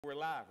We're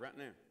live right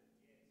now.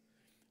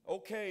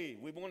 Okay,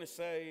 we want to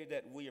say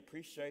that we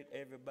appreciate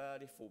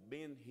everybody for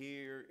being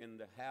here in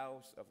the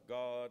house of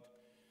God.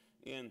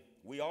 And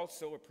we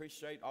also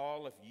appreciate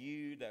all of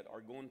you that are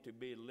going to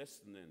be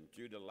listening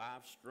to the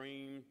live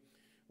stream.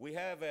 We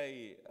have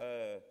a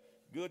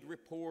good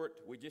report.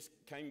 We just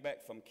came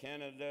back from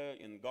Canada,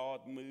 and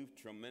God moved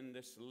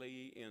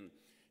tremendously. And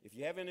if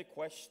you have any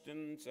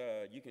questions,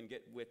 you can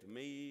get with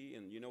me,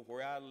 and you know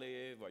where I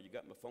live, or you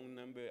got my phone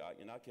number,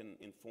 and I can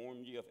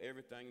inform you of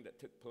everything that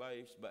took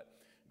place. But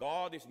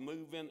God is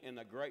moving in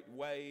a great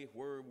way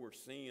where we're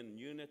seeing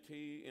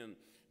unity, and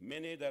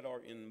many that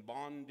are in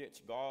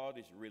bondage, God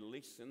is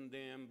releasing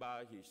them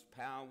by His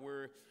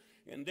power.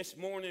 And this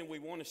morning we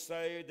want to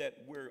say that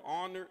we're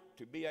honored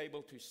to be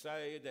able to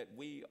say that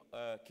we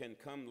can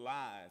come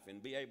live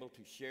and be able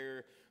to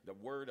share the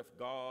Word of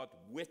God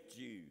with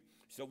you.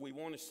 So we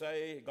want to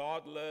say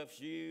God loves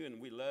you,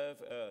 and we love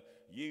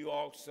you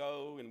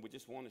also, and we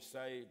just want to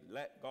say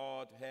let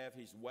God have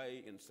His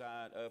way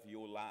inside of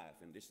your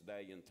life in this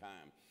day and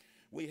time.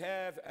 We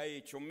have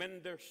a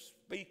tremendous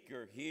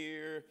speaker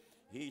here.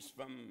 He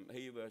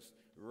was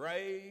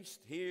raised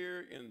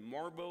here in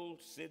Marble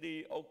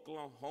City,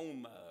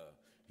 Oklahoma.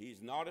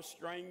 He's not a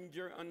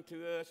stranger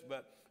unto us,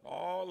 but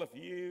all of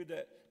you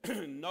that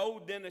know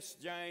Dennis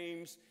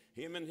James,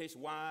 him and his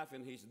wife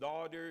and his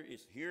daughter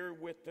is here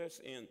with us.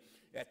 And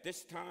at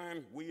this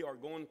time, we are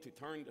going to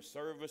turn the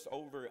service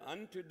over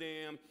unto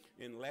them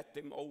and let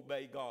them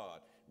obey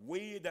God.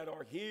 We that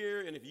are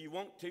here, and if you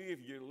want to,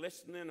 if you're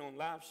listening on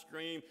live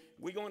stream,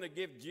 we're going to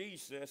give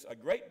Jesus a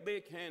great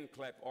big hand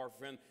clap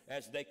offering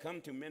as they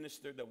come to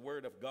minister the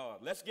Word of God.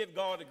 Let's give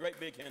God a great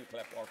big hand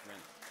clap offering.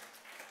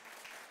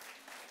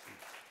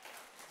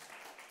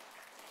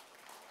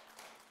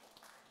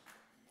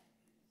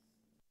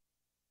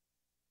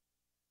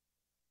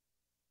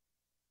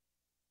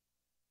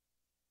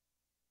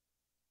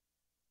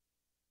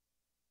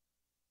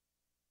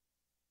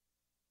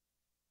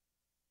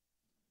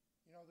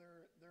 You know,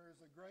 there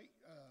is a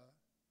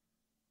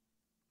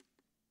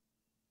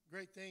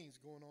great things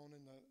going on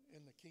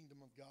in the kingdom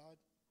of God.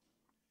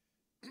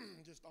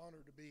 Just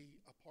honored to be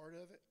a part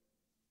of it.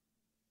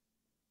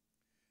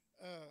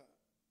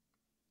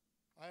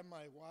 I have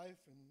my wife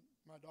and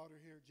my daughter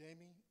here,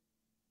 Jamie.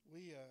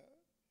 We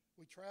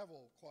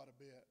travel quite a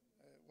bit.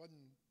 It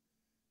wasn't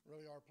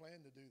really our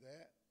plan to do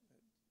that.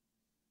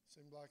 It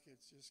seemed like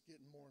it's just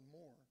getting more and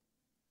more,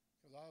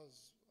 because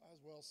I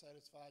was well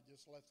satisfied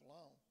just left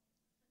alone.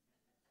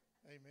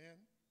 Amen.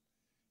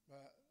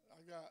 But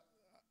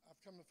I've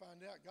come to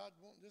find out God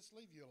won't just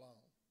leave you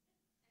alone.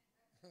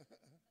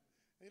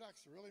 He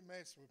likes to really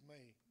mess with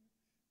me.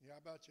 Yeah,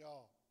 how about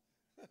y'all?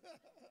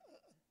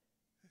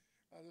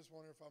 I just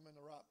wonder if I'm in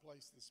the right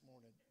place this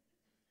morning.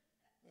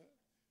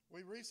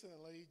 We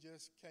recently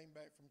just came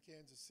back from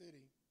Kansas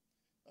City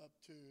up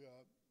to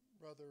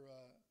Brother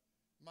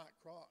Mike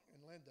Crock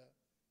and Linda,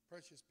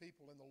 precious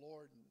people in the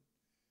Lord, and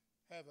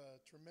have a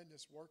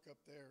tremendous work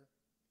up there.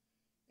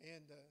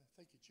 And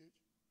thank you, Chooch.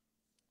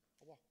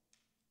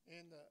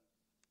 And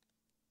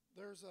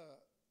there's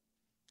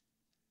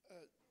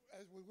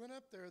as we went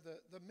up there,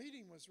 the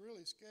meeting was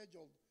really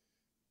scheduled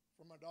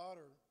for my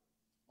daughter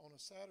on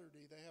a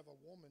Saturday. They have a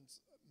woman's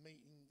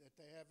meeting that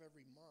they have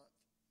every month.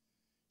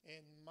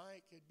 And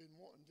Mike had been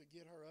wanting to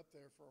get her up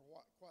there for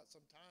quite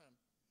some time.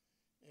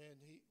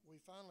 And we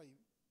finally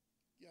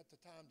got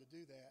the time to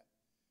do that.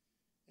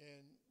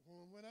 And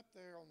when we went up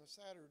there on the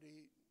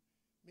Saturday,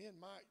 me and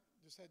Mike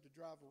just had to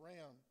drive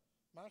around.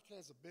 Mike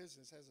has a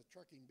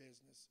trucking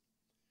business.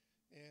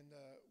 And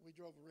we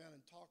drove around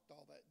and talked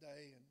all that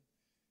day. And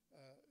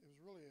it was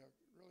really a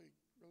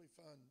really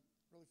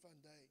fun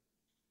day.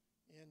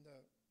 And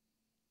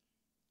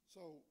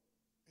so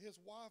his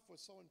wife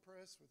was so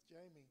impressed with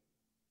Jamie.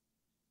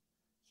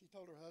 She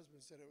told her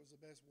husband, said it was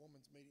the best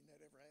women's meeting they'd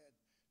ever had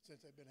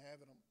since they've been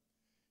having them.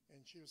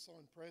 And she was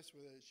so impressed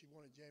with it, she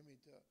wanted Jamie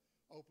to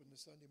open the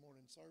Sunday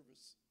morning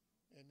service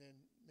and then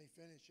me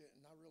finish it.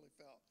 And I really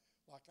felt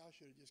like I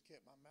should have just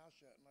kept my mouth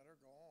shut and let her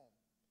go on.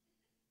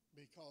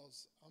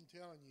 Because I'm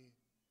telling you,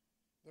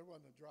 there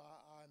wasn't a dry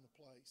eye in the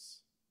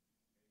place.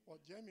 Well,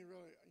 Jamie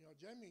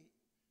Jamie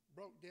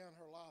broke down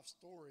her life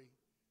story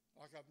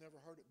like I've never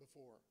heard it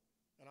before.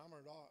 And I'm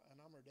her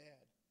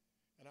dad.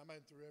 And I've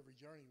been through every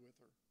journey with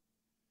her.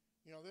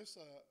 You know,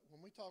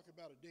 when we talk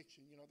about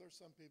addiction, you know, there's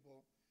some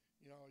people,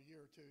 you know, a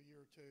year or two.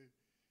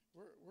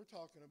 We're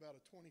talking about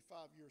a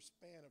 25-year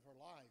span of her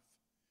life.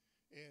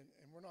 And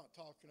we're not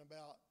talking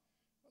about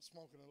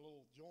smoking a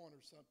little joint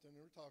or something.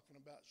 We're talking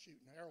about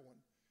shooting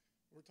heroin.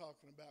 We're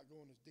talking about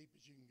going as deep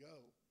as you can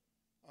go.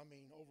 I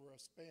mean, over a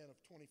span of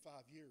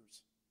 25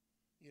 years,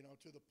 you know,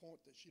 to the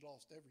point that she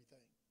lost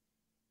everything.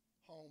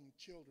 Home,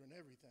 children,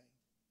 everything.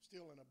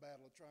 Still in a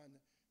battle of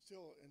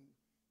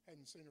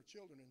hadn't seen her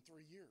children in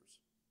 3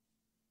 years.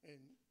 And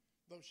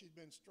though she'd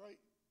been straight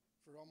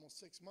for almost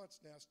 6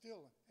 months now,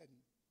 still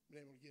hadn't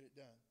been able to get it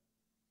done.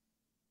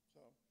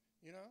 So,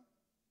 you know,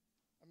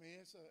 I mean,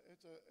 it's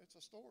a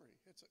story.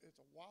 It's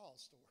a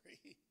wild story.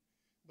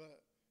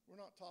 But we're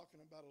not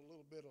talking about a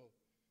little bit of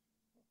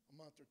a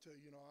month or two,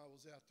 I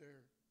was out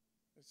there.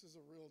 This is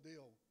a real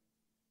deal.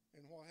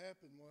 And what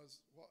happened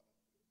was,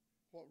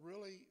 what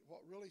really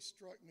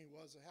struck me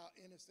was how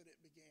innocent it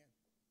began.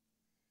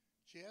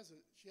 She has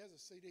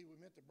a CD. We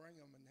meant to bring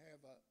them and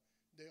have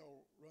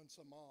Dale run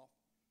some off,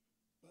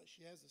 but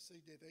she has a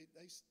CD.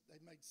 They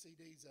made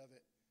CDs of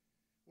it.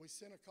 We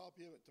sent a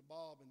copy of it to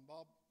Bob,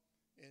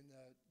 and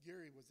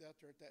Gary was out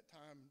there at that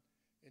time,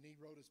 and he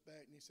wrote us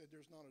back and he said,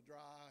 "There's not a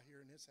dry eye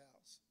here in this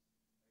house."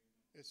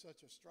 It's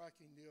such a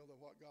striking deal of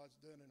what God's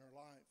done in her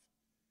life,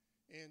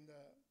 and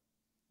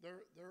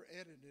they're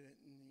editing it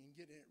and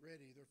getting it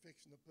ready. They're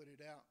fixing to put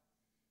it out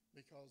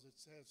because it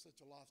has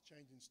such a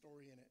life-changing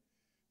story in it.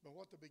 But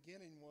what the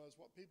beginning was,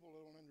 what people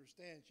don't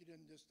understand, she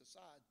didn't just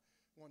decide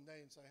one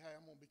day and say, "Hey,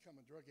 I'm going to become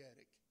a drug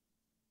addict."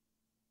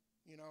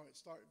 It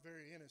started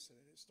very innocent.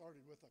 It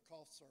started with a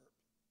cough syrup.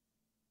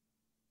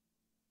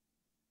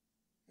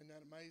 Isn't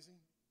that amazing?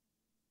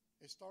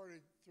 It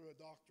started through a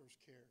doctor's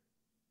care.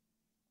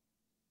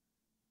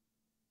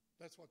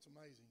 That's what's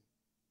amazing.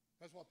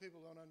 That's what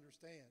people don't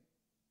understand.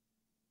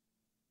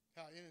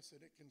 How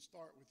innocent it can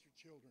start with your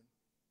children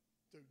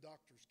through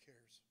doctor's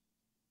cares.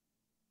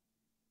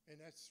 And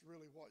that's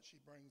really what she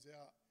brings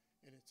out,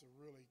 and it's a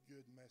really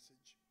good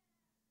message.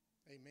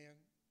 Amen.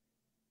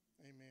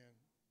 Amen.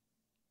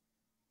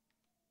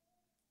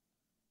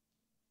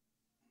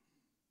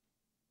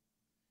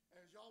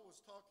 As y'all was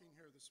talking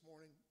here this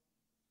morning,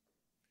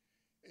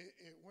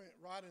 it went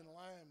right in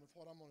line with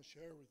what I'm going to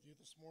share with you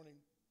this morning.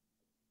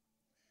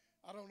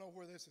 I don't know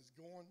where this is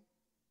going.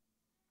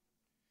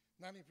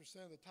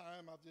 90% of the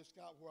time, I've just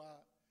got where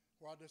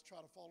I just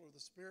try to follow the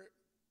Spirit.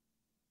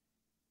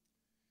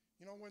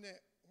 When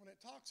it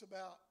talks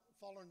about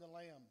following the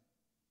Lamb,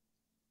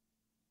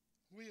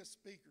 we as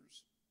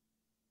speakers,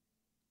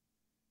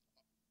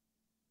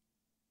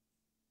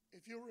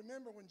 if you'll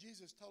remember when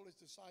Jesus told his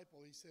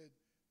disciple, he said,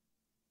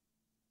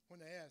 when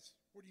they asked,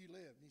 "Where do you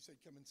live?" And he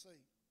said, "Come and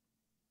see."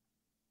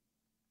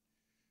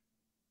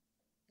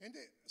 Isn't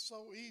it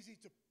so easy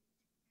to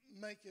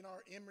make in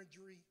our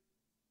imagery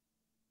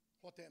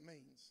what that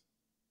means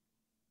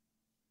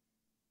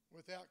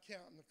without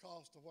counting the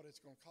cost of what it's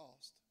going to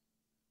cost?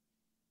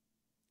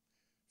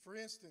 For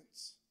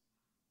instance,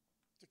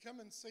 to come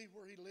and see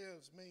where he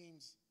lives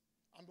means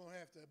I'm going to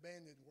have to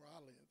abandon where I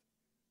live.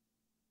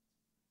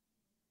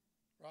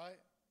 Right?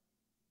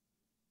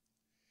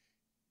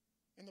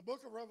 In the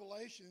book of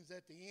Revelations,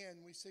 at the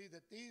end, we see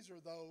that these are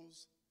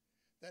those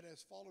that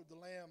has followed the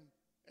Lamb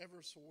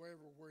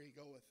eversoever where he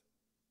goeth.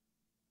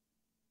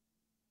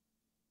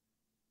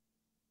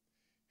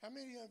 How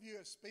many of you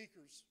as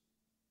speakers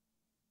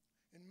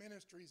in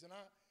ministries, and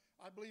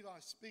I believe I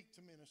speak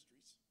to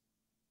ministries,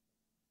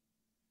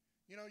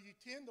 you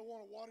tend to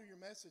want to water your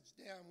message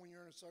down when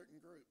you're in a certain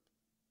group.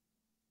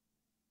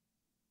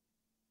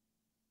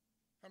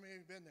 How many of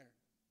you have been there?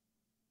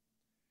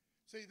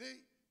 See,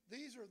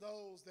 these are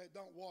those that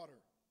don't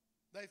water.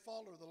 They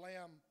follow the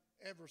Lamb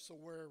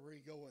everywhere where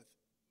he goeth.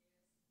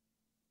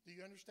 Yes. Do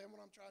you understand what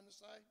I'm trying to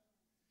say?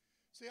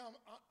 See,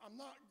 I'm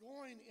not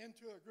going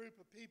into a group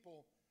of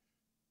people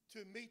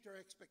to meet their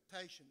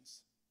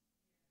expectations.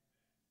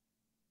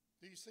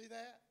 Do you see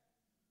that?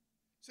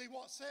 See,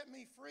 what set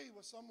me free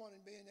was someone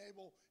in being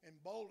able and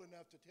bold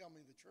enough to tell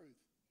me the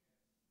truth.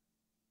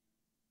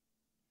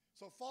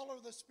 So follow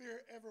the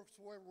Spirit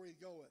everywhere where he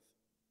goeth.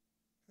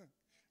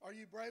 Are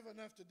you brave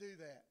enough to do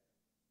that?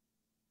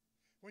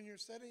 When you're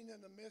sitting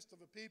in the midst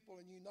of a people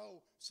and you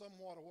know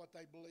somewhat of what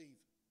they believe.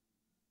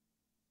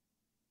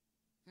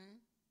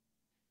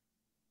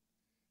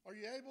 Are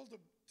you able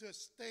to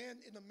stand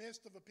in the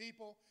midst of a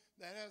people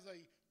that has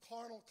a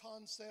carnal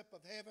concept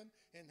of heaven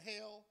and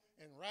hell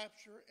and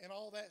rapture and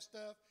all that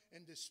stuff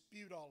and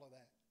dispute all of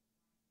that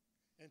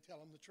and tell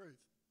them the truth?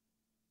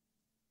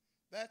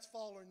 That's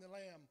following the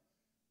Lamb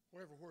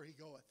wherever where he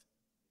goeth.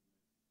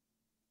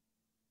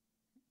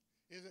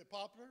 Is it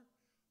popular?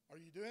 Are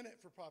you doing it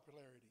for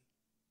popularity?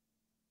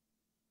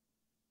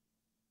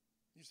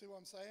 You see what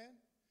I'm saying?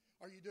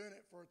 Are you doing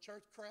it for a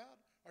church crowd?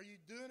 Are you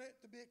doing it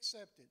to be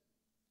accepted?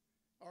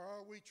 Or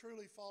are we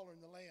truly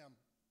following the Lamb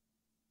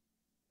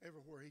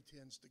everywhere he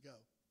tends to go?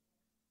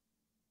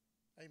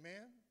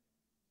 Amen?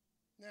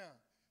 Now,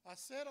 I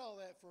said all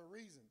that for a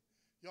reason.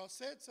 Y'all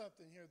said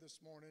something here this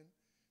morning,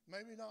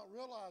 maybe not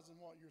realizing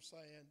what you're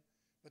saying,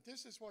 but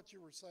this is what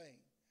you were saying.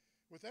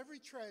 With every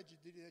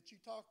tragedy that you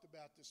talked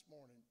about this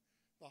morning,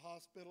 the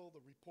hospital,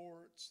 the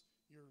reports,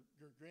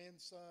 your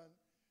grandson,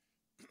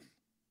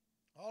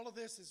 all of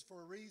this is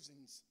for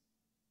reasons.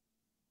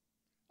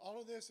 All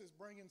of this is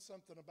bringing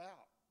something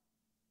about.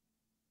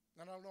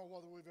 And I don't know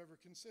whether we've ever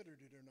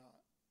considered it or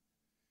not.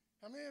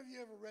 How many of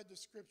you ever read the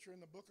scripture in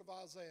the book of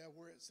Isaiah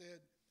where it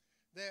said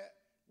that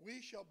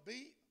we shall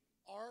beat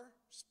our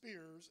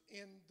spears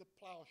in the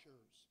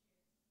plowshares?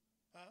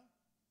 Huh?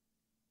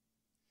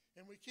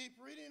 And we keep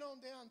reading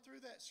on down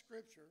through that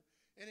scripture,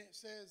 and it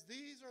says,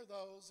 these are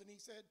those, and he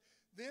said,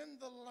 then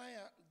the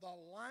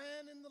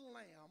lion and the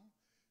lamb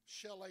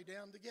shall lay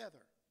down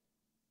together.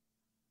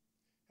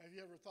 Have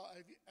you ever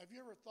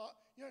thought,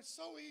 it's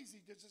so easy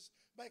to just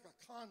make a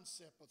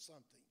concept of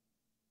something.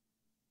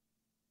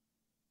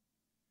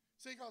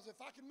 See, because if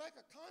I can make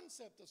a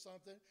concept of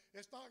something,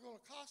 it's not going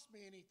to cost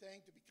me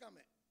anything to become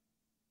it.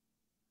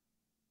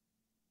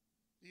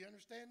 Do you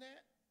understand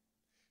that?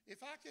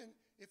 If I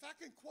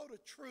can quote a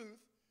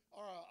truth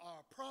or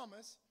a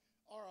promise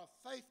or a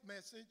faith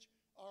message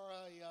or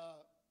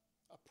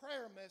a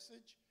prayer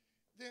message,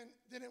 then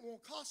it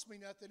won't cost me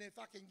nothing if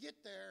I can get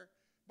there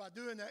by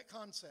doing that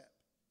concept.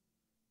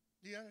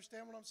 Do you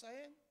understand what I'm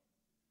saying?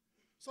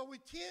 So we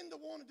tend to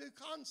want to do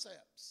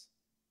concepts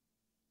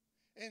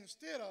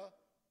instead of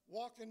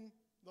walking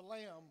the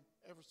lamb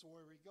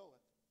everywhere he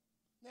goeth.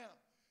 Now,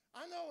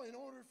 I know in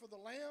order for the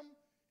lamb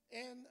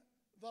and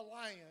the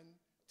lion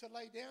to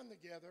lay down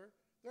together,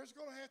 there's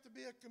going to have to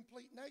be a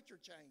complete nature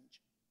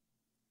change.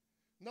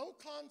 No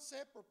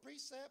concept or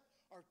precept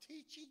or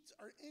teachings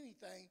or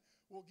anything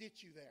will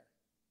get you there.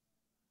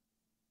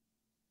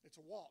 It's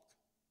a walk.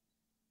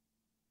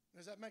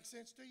 Does that make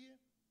sense to you?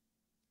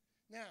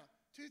 Now,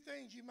 two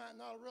things you might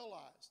not have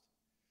realized.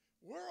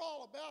 We're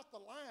all about the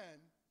lion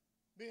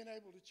being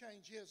able to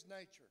change his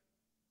nature,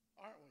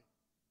 aren't we?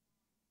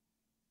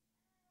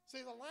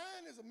 See, the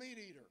lion is a meat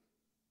eater.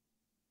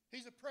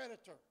 He's a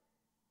predator,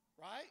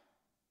 right?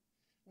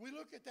 We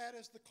look at that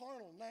as the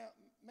carnal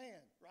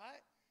man,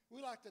 right?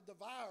 We like to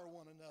devour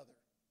one another.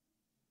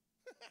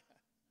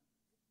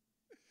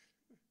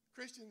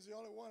 Christians are the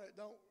only one that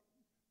don't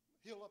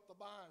heal up the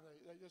vine.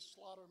 They just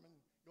slaughter them and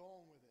go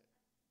on with it.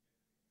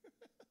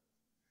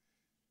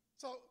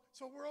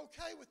 So we're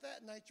okay with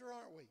that nature,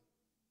 aren't we?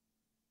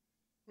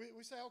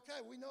 We say,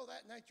 okay, we know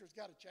that nature's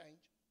got to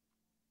change.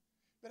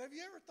 But have you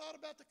ever thought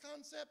about the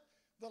concept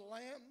the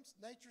lamb's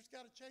nature's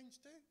got to change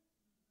too?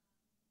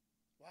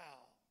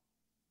 Wow.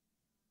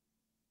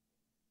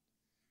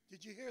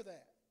 Did you hear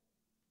that?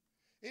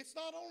 It's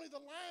not only the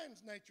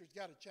lion's nature's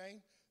got to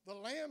change, the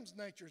lamb's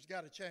nature's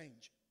got to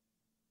change.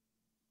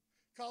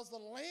 Because the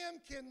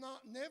lamb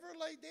cannot never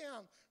lay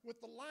down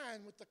with the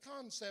lion with the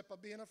concept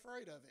of being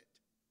afraid of it.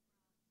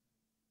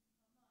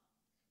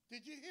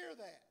 Did you hear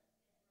that?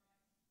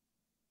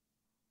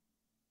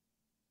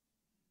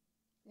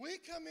 We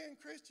come in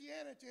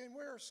Christianity and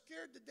we're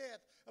scared to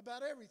death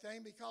about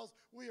everything because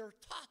we are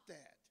taught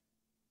that.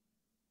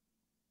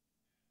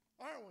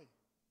 Aren't we?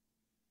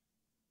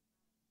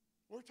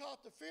 We're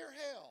taught to fear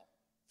hell,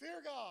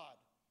 fear God,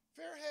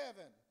 fear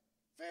heaven,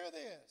 fear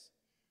this.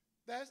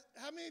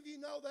 How many of you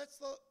know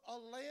that's a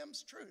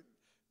lamb's true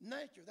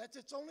nature? That's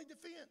its only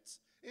defense,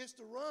 is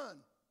to run.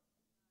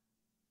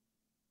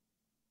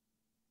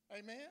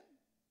 Amen?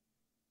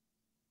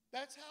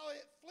 That's how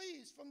it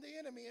flees from the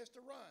enemy, is to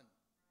run.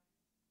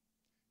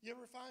 You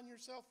ever find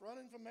yourself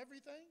running from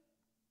everything?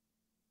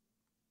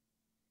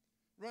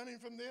 Running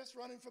from this,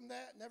 running from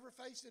that, never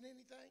facing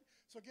anything?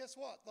 So guess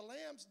what? The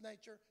lamb's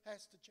nature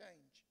has to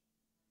change.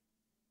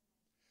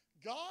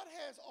 God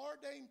has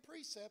ordained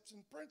precepts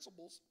and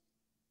principles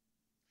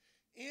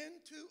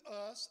into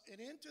us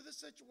and into the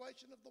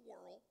situation of the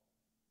world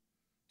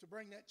to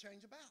bring that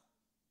change about.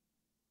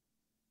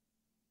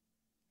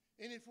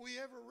 And if we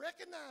ever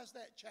recognize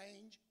that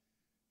change,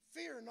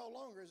 fear no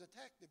longer is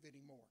attractive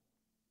anymore.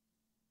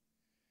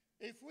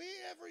 If we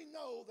ever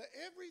know that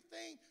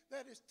everything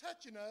that is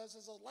touching us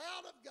is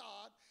allowed of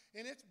God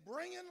and it's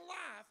bringing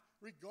life,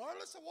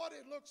 regardless of what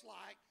it looks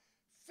like,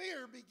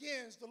 fear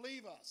begins to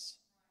leave us.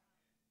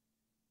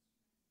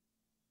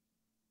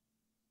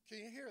 Can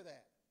you hear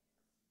that?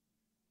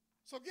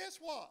 So guess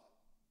what?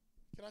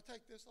 Can I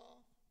take this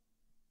off?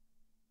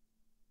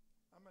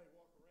 I may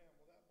walk around.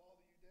 Will that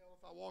bother you, Dale,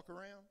 if I walk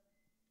around?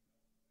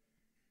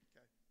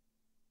 Okay.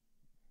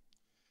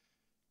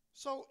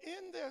 So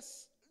in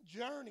this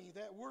journey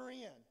that we're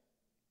in,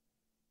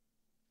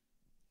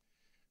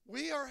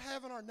 we are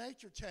having our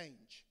nature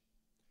change.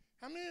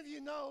 How many of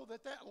you know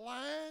that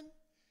lion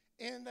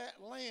and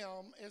that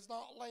lamb is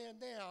not laying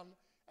down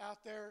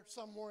out there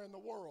somewhere in the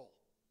world?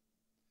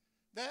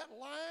 That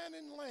lion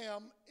and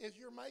lamb is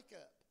your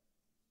makeup.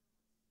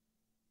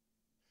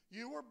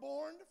 You were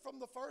born from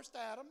the first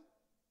Adam,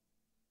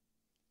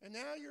 and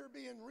now you're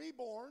being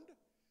reborn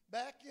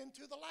back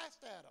into the last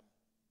Adam.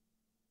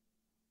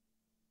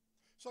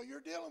 So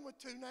you're dealing with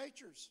two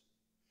natures.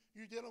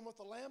 You're dealing with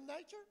the lamb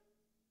nature,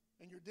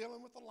 and you're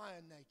dealing with the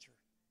lion nature.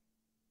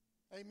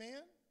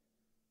 Amen?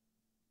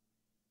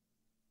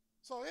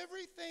 So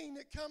everything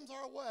that comes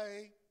our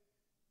way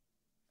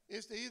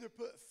is to either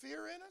put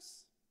fear in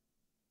us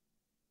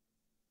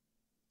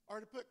or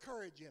to put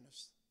courage in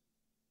us.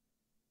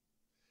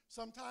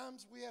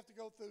 Sometimes we have to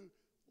go through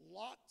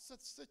lots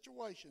of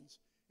situations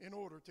in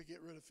order to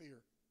get rid of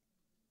fear.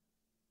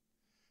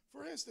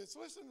 For instance,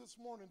 listen this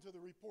morning to the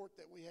report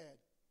that we had.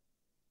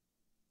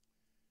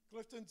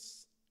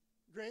 Clifton's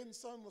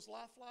grandson was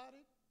life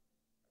flighted.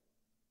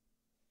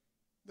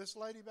 This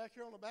lady back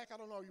here on the back, I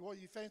don't know, what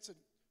you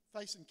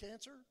facing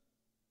cancer?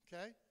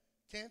 Okay,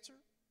 cancer.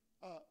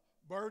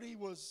 Birdie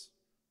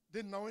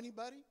didn't know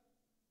anybody.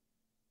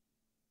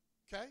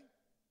 Okay?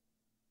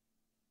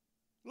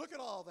 Look at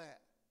all that.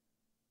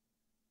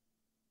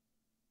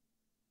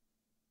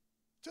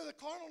 To the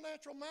carnal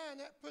natural mind,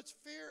 that puts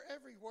fear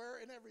everywhere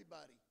and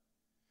everybody.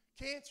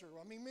 Cancer.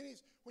 I mean,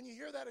 when you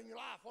hear that in your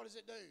life, what does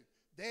it do?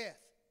 Death.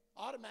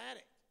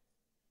 Automatic.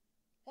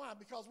 Why?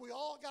 Because we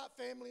all got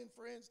family and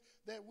friends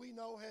that we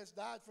know has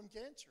died from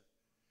cancer.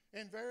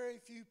 And very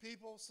few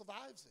people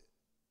survives it.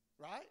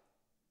 Right?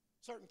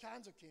 Certain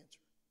kinds of cancer.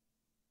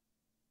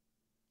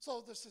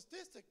 So the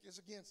statistic is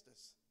against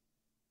us.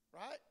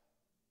 Right?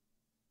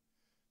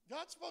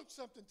 God spoke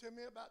something to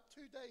me about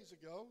 2 days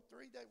ago.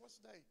 3 days. What's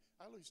the day?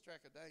 I lose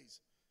track of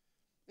days.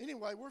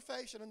 Anyway, we're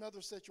facing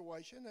another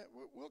situation that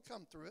we'll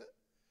come through it.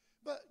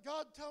 But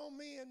God told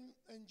me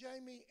and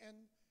Jamie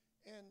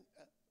and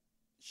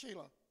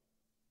Sheila,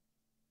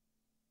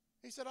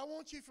 He said, I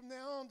want you from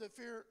now on to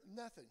fear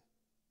nothing.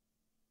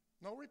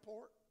 No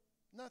report,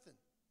 nothing.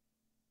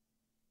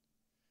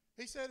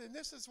 He said, and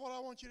this is what I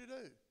want you to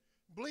do.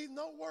 Believe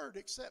no word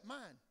except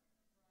mine.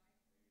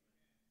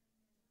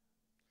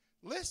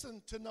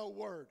 Listen to no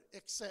word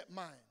except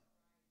mine.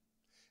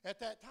 At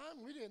that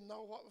time, we didn't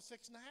know what was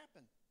fixing to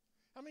happen.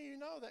 How many of you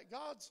know that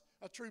God's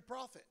a true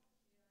prophet?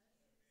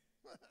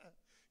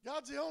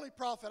 God's the only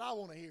prophet I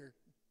want to hear.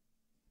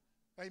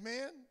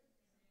 Amen?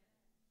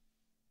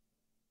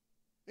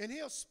 And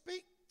He'll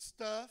speak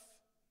stuff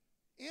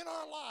in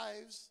our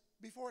lives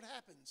before it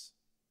happens.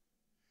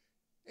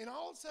 And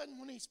all of a sudden,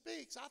 when He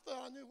speaks, I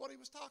thought I knew what He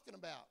was talking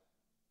about.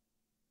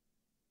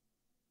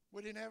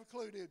 We didn't have a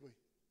clue, did we?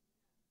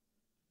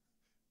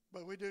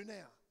 But we do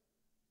now.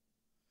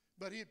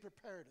 But He had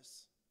prepared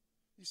us.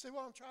 You see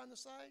what I'm trying to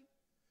say?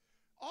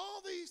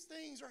 All these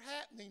things are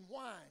happening.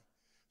 Why?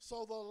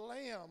 So the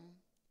lamb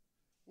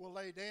will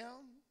lay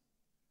down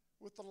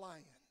with the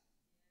lion.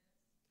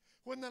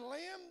 When the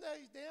lamb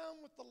lays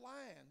down with the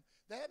lion,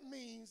 that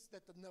means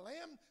that the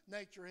lamb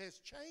nature has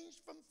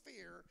changed from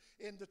fear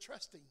into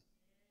trusting.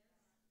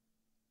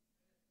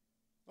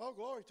 Oh,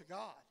 glory to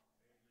God.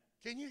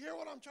 Can you hear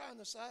what I'm trying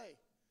to say?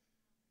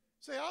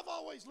 See, I've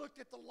always looked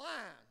at the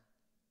lion.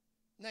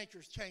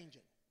 Nature's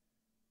changing.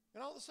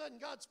 And all of a sudden,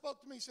 God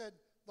spoke to me and said,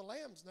 the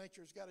lamb's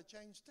nature's got to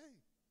change too.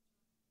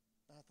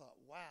 And I thought,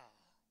 wow.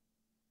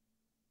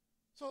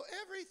 So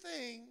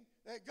everything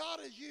that God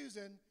is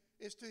using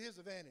is to His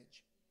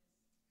advantage.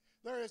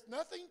 There is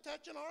nothing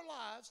touching our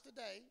lives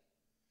today,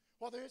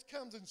 whether it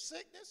comes in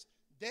sickness,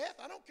 death,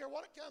 I don't care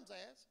what it comes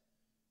as,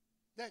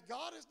 that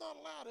God has not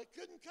allowed. It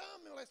couldn't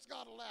come unless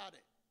God allowed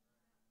it.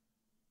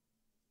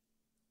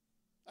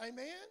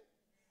 Amen?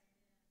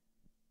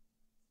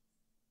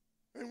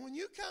 And when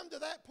you come to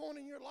that point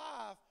in your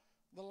life,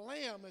 the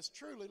lamb is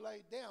truly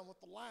laid down with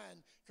the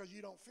lion because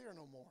you don't fear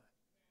no more.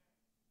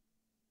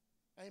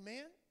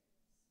 Amen?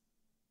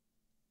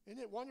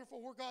 Isn't it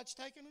wonderful where God's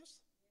taking us?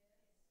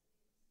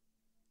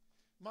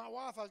 My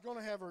wife, I was going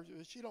to have her,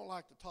 she don't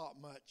like to talk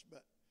much,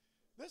 but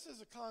this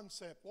is a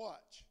concept.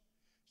 Watch.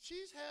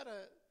 She's had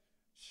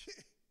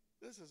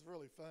this is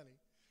really funny.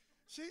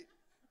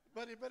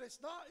 But it's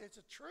not, it's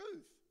a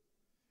truth.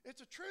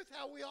 It's a truth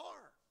how we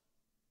are.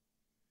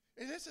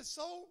 And this is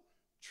so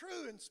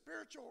true in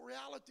spiritual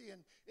reality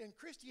and in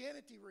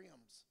Christianity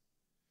realms.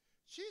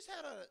 She's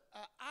had an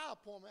eye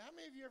appointment. How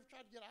many of you ever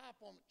tried to get an eye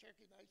appointment at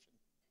Cherokee Nation?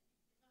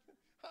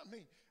 I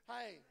mean,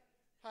 hey,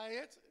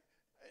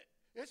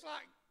 it's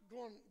like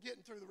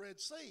getting through the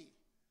Red Sea.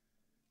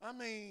 I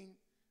mean,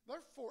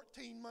 they're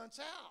 14 months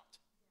out.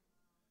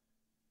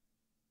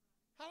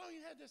 How long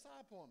you had this eye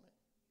appointment?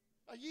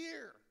 A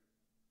year.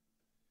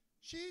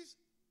 She's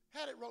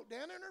had it wrote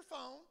down in her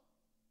phone,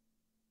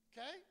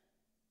 okay?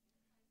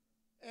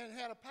 And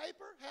had a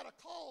paper, had a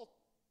call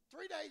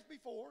 3 days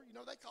before. You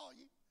know, they call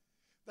you.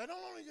 They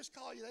don't only just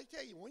call you, they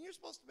tell you when you're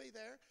supposed to be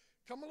there,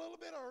 come a little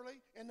bit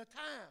early, and the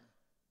time.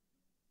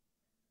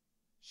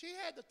 She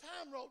had the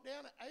time wrote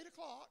down at 8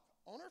 o'clock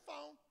on her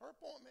phone, her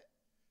appointment.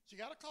 She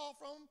got a call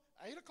from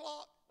 8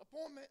 o'clock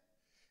appointment,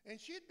 and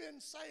she'd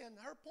been saying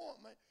her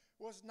appointment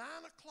was 9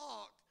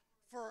 o'clock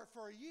for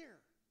a year.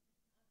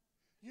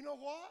 You know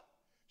what?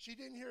 She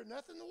didn't hear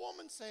nothing the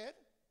woman said.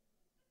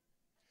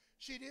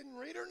 She didn't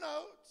read her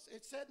notes.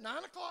 It said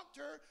 9 o'clock to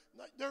her.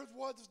 There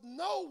was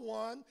no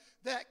one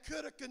that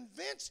could have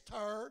convinced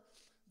her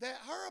that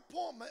her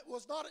appointment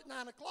was not at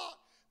 9 o'clock.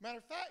 Matter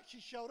of fact, she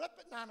showed up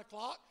at 9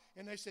 o'clock,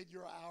 and they said,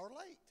 you're an hour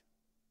late.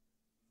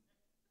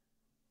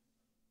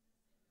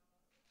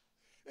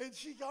 And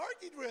she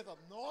argued with them.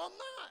 No, I'm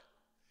not.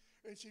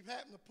 And she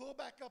happened to pull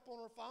back up on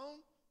her phone,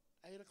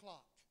 8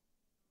 o'clock.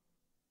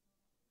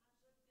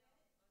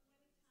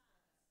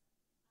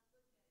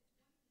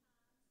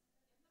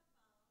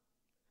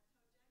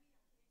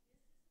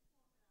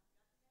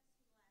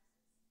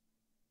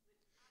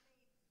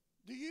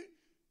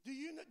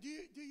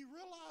 Do you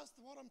realize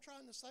what I'm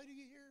trying to say to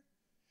you here?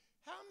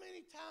 How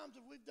many times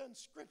have we done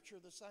Scripture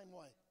the same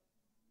way?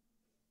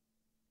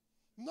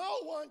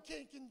 No one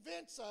can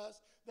convince us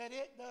that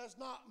it does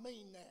not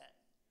mean that.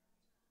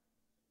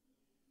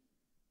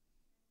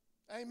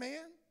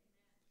 Amen?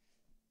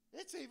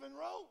 It's even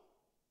wrote.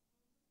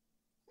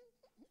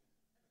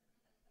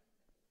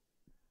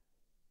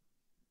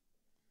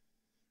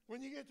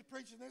 When you get to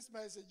preaching this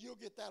message, you'll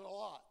get that a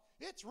lot.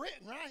 It's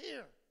written right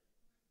here.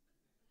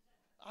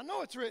 I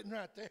know it's written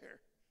right there.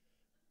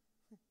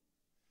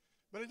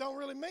 But it don't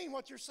really mean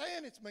what you're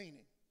saying it's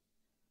meaning.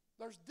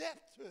 There's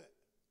depth to it.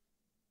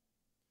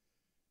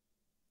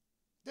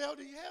 Dale,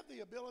 do you have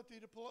the ability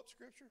to pull up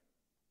Scripture?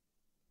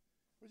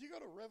 Would you go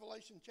to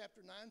Revelation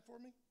chapter 9 for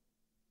me?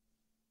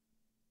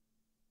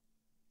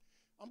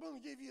 I'm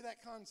going to give you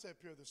that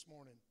concept here this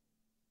morning.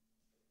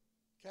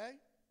 Okay?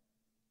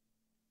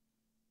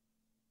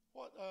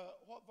 What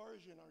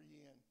version are you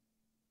in?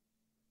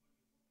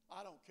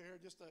 I don't care.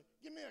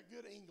 Give me a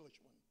good English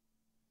one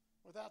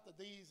without the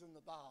these and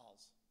the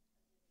thous.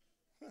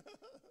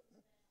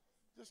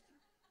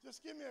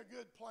 just give me a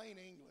good plain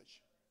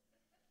English.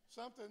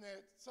 Something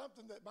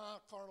that my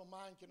carnal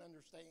mind can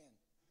understand.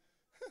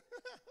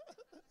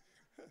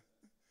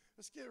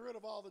 Let's get rid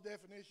of all the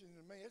definitions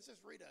in me. Let's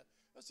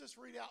just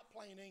read out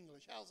plain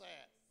English. How's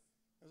that?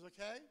 Is it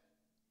okay?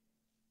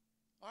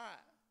 All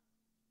right.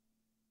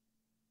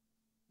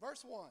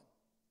 Verse 1.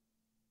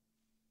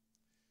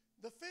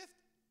 The fifth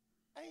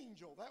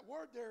angel, that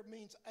word there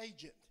means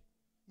agent,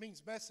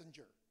 means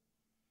messenger.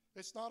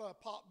 It's not a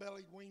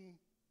pot-bellied wing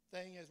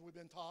thing as we've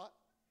been taught.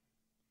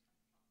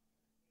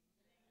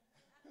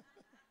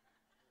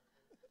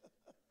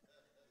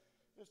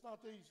 It's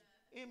not these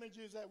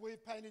images that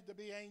we've painted to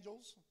be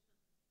angels.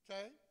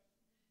 Okay?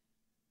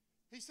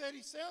 He said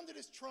he sounded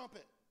his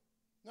trumpet.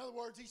 In other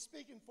words, he's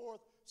speaking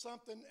forth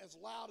something as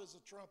loud as a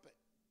trumpet.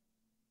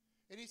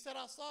 And he said,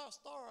 I saw a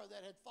star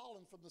that had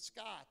fallen from the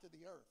sky to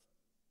the earth.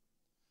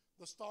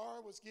 The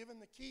star was given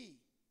the key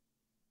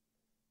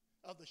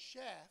of the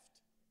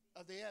shaft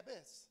of the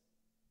abyss.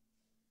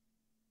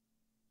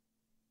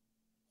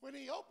 When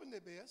he opened the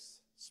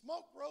abyss,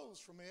 smoke rose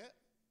from it,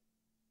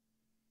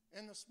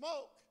 and the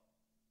smoke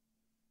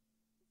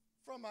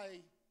from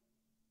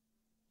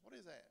what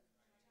is that?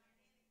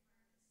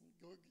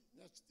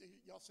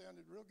 Y'all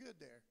sounded real good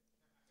there.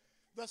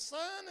 The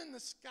sun and the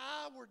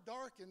sky were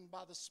darkened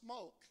by the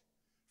smoke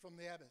from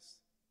the abyss.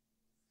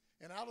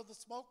 And out of the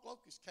smoke,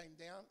 locusts came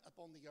down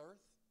upon the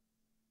earth.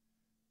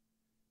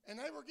 And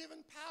they were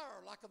given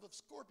power like of the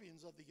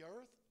scorpions of the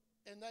earth.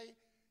 And they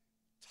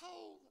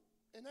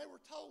were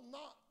told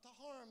not to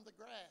harm the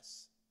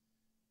grass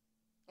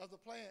of the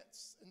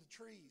plants and the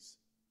trees,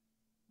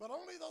 but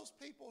only those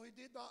people who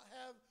did not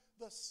have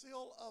the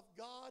seal of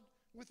God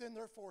within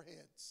their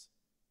foreheads.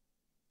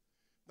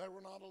 They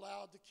were not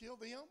allowed to kill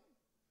them,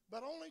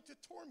 but only to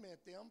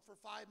torment them for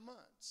 5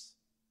 months.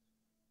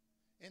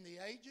 And the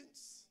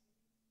agents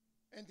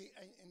and the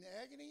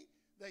agony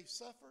they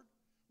suffered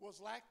was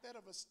like that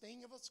of a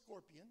sting of a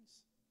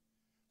scorpions,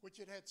 which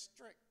it had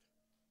strict.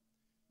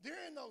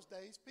 During those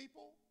days,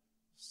 people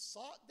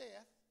sought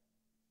death,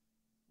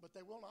 but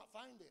they will not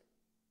find it.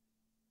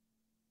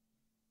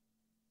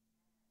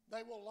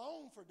 They will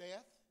long for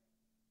death,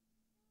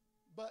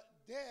 but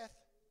death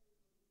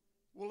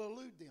will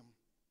elude them.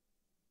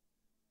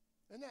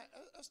 And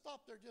let's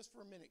stop there just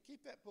for a minute.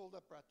 Keep that pulled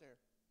up right there.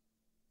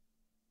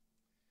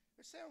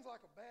 It sounds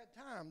like a bad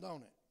time,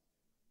 don't it?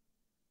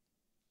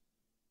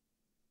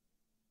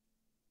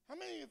 How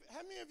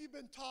many of you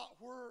been taught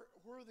where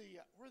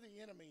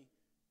the enemy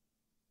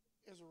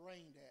is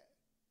arraigned at?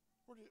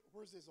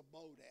 Where's his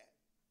abode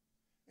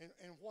at?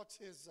 And what's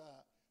his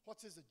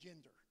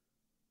agenda?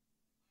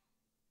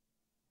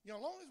 You know,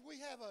 as long as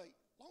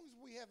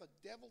we have a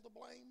devil to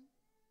blame,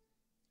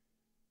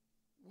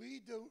 we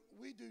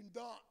do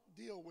not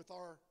deal with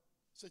our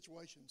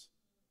situations.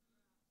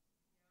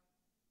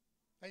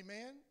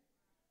 Amen?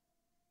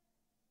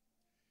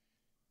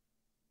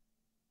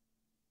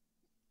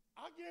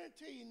 I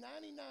guarantee you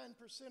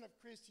 99% of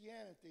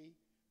Christianity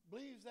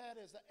believes that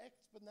as an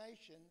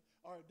explanation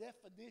or a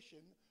definition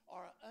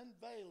or an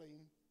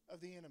unveiling of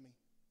the enemy.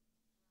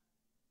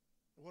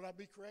 Would I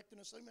be correct in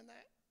assuming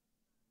that?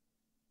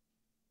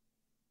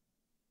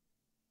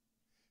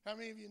 How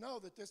many of you know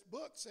that this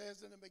book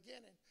says in the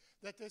beginning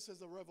that this is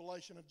the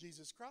revelation of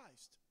Jesus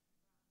Christ?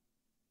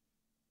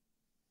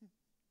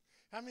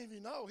 How many of you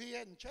know he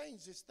hadn't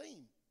changed his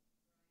theme?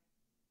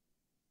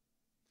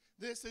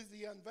 This is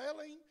the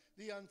unveiling,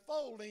 the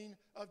unfolding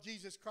of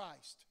Jesus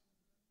Christ.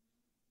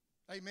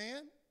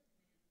 Amen?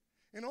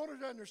 In order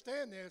to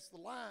understand this, the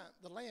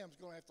lamb's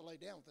going to have to lay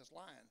down with this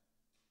lion.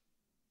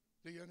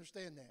 Do you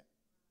understand that?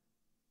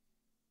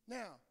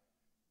 Now,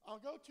 I'll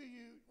go to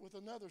you with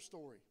another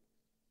story.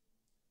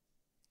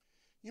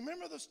 You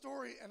remember the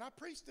story, and I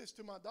preached this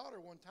to my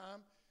daughter one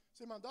time.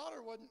 See, my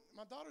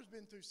daughter's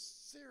been through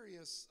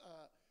serious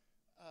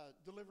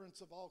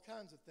deliverance of all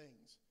kinds of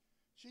things.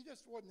 She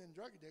just wasn't in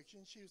drug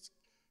addiction. She was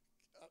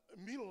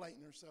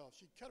mutilating herself.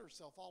 She'd cut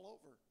herself all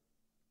over.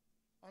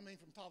 I mean,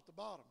 from top to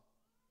bottom.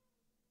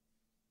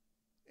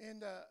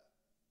 And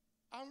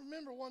I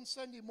remember one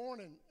Sunday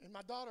morning, and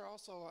my daughter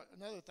also,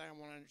 another thing I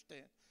want to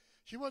understand,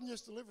 she wasn't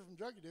just delivered from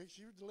drug addiction,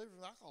 she was delivered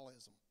from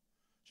alcoholism.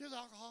 She was an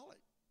alcoholic.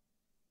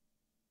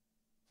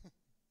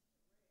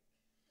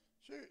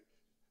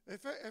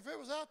 If it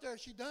was out there,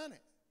 she'd done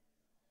it.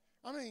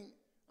 I mean,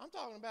 I'm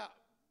talking about,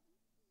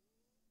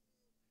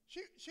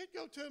 she'd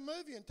go to a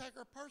movie and take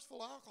her purse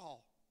full of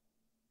alcohol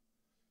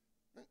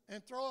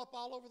and throw up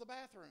all over the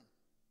bathroom.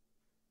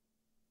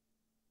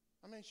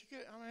 I mean, she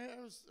could. I mean,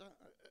 it was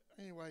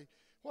anyway.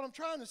 What I'm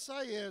trying to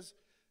say is,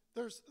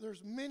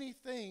 there's many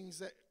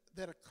things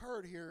that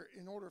occurred here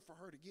in order for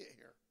her to get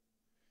here.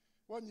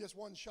 It wasn't just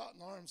one shot in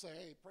the arm and say,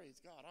 "Hey,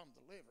 praise God, I'm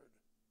delivered."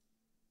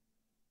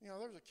 You know,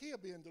 there's a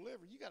kid being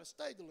delivered. You got to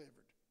stay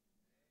delivered.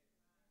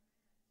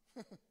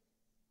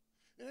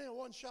 It ain't a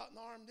one shot in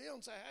the arm deal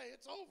and say, "Hey,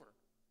 it's over."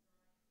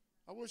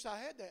 I wish I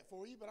had that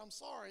for you, but I'm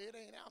sorry, it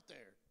ain't out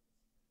there.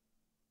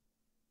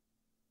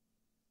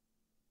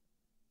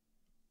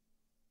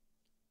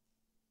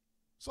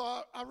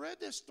 So I read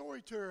this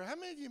story to her. How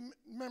many of you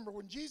remember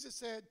when Jesus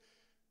said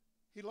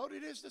he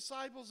loaded his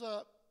disciples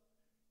up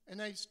and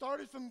they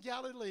started from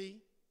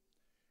Galilee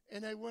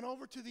and they went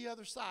over to the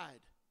other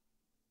side?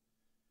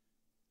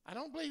 I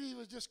don't believe he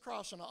was just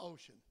crossing the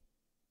ocean.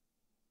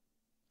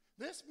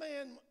 This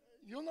man,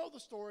 you'll know the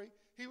story,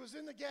 he was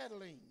in the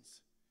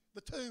Gadarenes,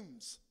 the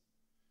tombs.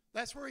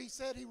 That's where he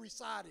said he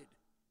resided.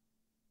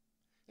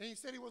 And he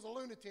said he was a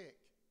lunatic.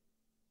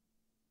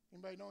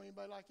 Anybody know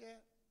anybody like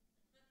that?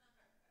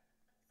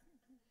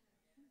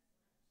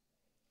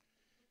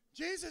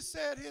 Jesus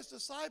said his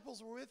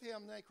disciples were with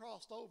him and they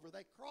crossed over.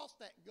 They crossed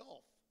that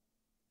gulf.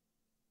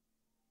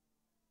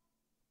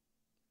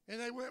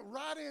 And they went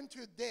right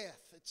into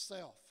death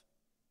itself.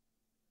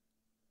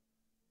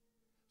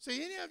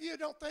 See, any of you who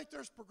don't think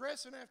there's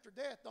progression after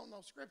death don't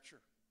know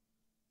Scripture.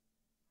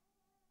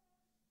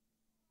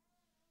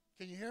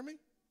 Can you hear me?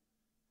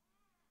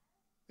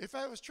 If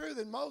that was true,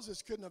 then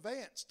Moses couldn't have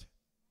advanced.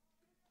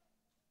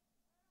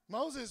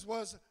 Moses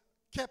was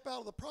kept out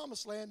of the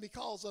promised land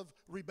because of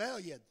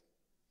rebellion.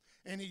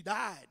 And he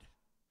died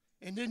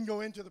and didn't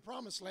go into the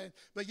promised land.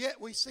 But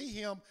yet we see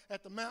him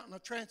at the mountain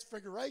of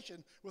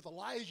transfiguration with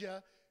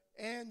Elijah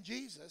and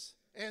Jesus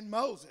and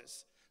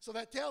Moses. So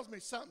that tells me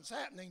something's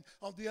happening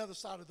on the other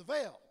side of the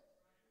veil.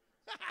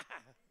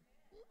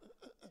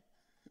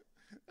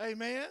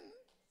 Amen?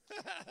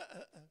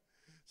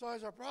 So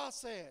as our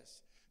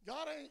process,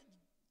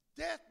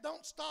 death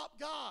don't stop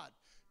God.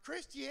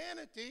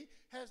 Christianity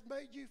has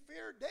made you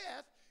fear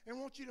death and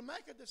wants you to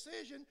make a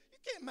decision. You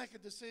can't make a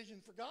decision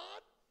for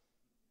God.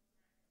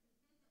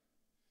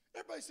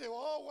 Everybody say,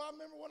 "Oh, well, I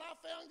remember when I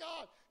found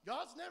God."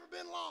 God's never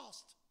been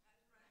lost.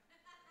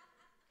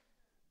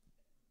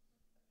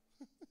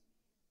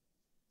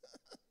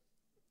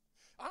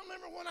 I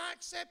remember when I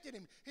accepted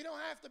him. He don't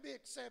have to be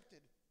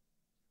accepted.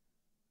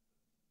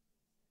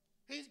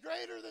 He's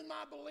greater than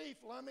my belief,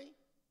 Lummy.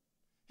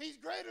 He's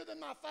greater than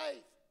my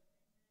faith.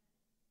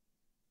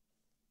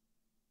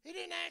 He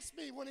didn't ask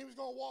me when he was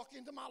going to walk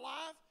into my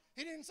life.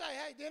 He didn't say,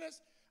 "Hey,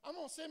 Dennis, I'm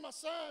going to send my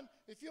son.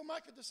 If you'll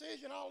make a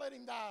decision, I'll let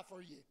him die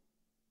for you."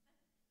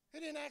 He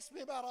didn't ask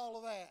me about all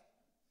of that.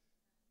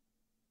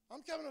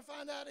 I'm coming to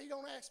find out he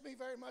don't ask me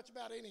very much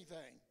about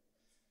anything.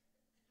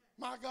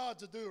 My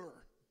God's a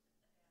doer.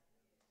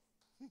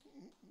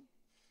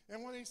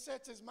 And when he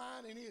sets his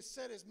mind, and he has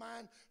set his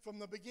mind from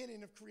the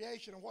beginning of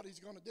creation of what he's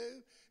going to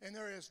do, and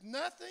there is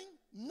nothing,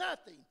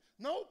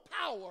 no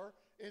power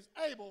is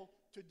able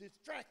to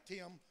distract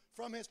him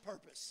from his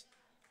purpose.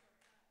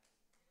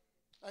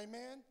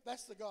 Amen?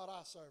 That's the God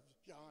I serve,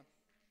 John.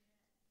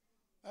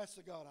 That's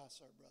the God I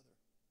serve, brother.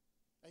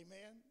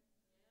 Amen?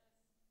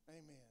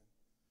 Amen.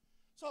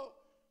 So,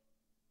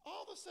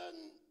 all of a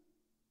sudden,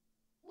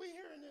 we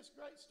hear in this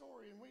great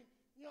story, and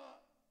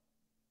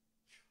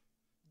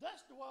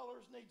dust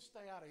dwellers need to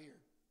stay out of here.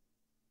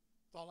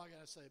 That's all I got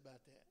to say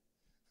about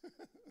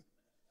that.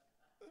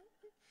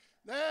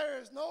 There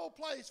is no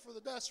place for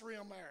the dust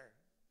realm there.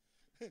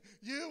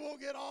 You will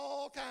get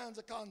all kinds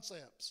of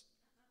concepts.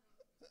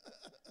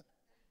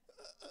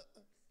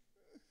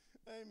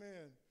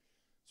 Amen.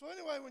 So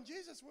anyway, when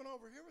Jesus went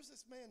over, here was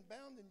this man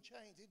bound in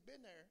chains. He'd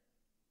been there.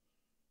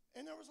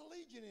 And there was a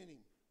legion in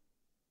him.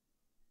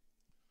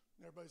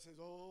 And everybody says,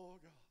 "Oh,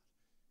 God,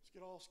 let's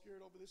get all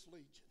scared over this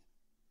legion."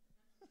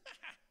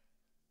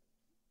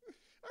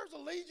 There's a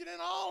legion in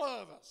all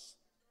of us.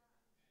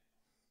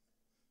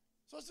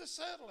 So let's just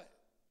settle it.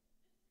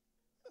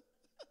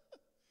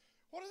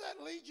 What does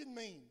that legion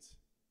mean?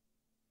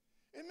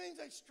 It means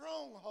a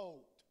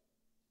stronghold.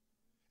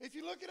 If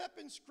you look it up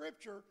in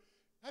Scripture,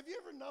 have you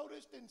ever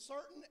noticed in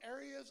certain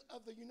areas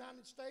of the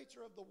United States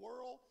or of the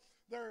world,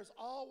 there is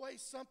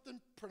always something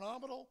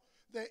phenomenal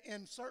that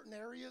in certain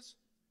areas?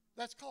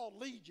 That's called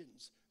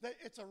legions.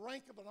 It's a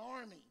rank of an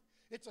army.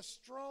 It's a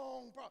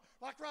strong,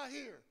 like right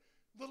here.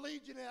 The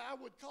legion that I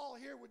would call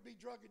here would be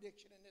drug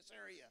addiction in this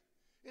area.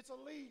 It's a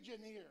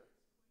legion here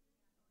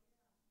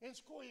in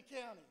Sequoyah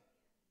County,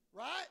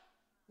 right?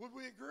 Would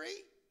we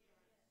agree?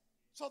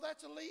 So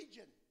that's a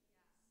legion.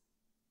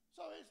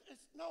 So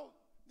it's no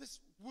this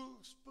woo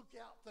spook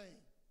out thing.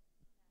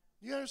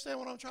 You understand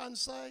what I'm trying to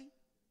say?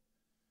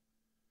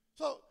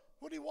 So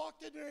when he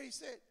walked in there, he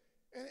said,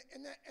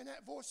 and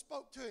that voice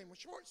spoke to him. When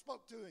Short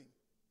spoke to him,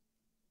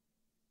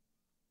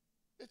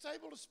 it's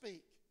able to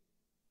speak.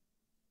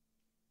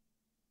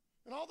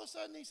 And all of a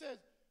sudden he said,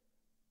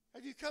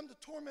 "Have you come to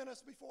torment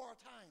us before our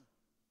time?"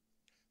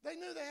 They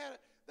knew they had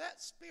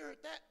that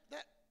spirit,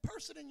 that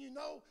person, and you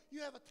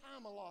have a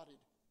time allotted.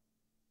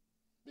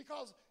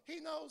 because he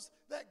knows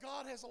that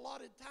God has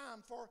allotted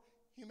time for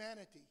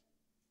humanity.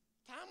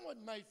 Time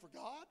wasn't made for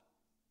God.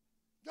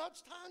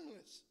 God's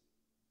timeless.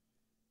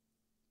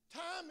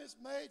 Time is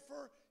made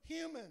for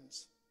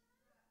humans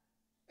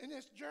in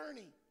this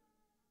journey.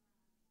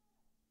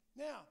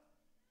 Now,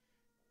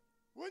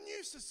 wouldn't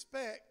you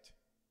suspect,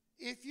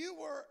 if you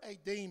were a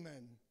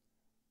demon,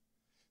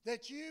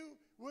 that you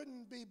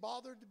wouldn't be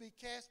bothered to be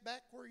cast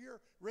back where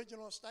your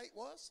original estate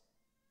was?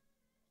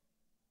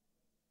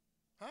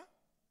 Huh?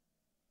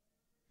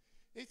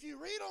 If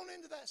you read on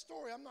into that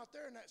story, I'm not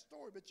there in that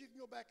story, but you can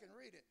go back and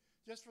read it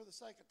just for the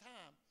sake of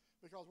time,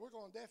 because we're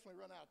going to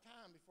definitely run out of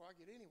time before I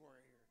get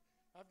anywhere here.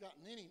 I've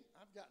gotten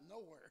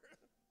nowhere.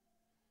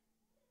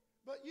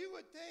 But you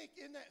would think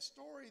in that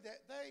story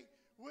that they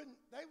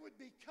would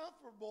be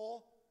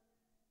comfortable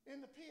in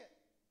the pit.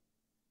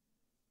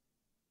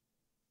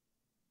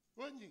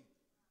 Wouldn't you?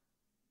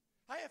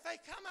 Hey, if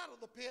they come out of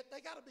the pit,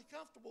 they got to be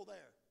comfortable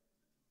there.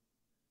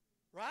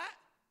 Right?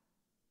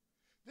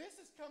 This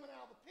is coming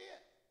out of the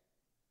pit.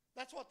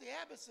 That's what the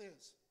abyss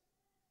is.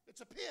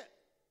 It's a pit.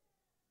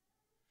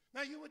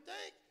 Now you would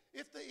think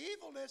if the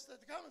evilness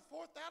that cometh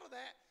forth out of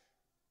that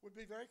would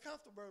be very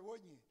comfortable,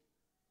 wouldn't you?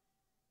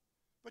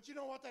 But you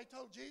know what they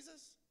told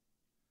Jesus?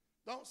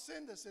 Don't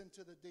send us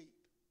into the deep.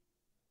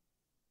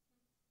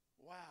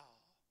 Wow.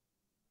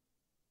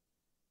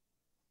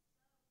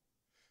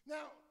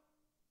 Now,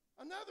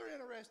 another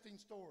interesting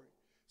story.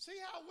 See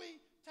how we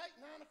take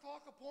 9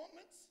 o'clock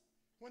appointments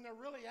when they're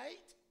really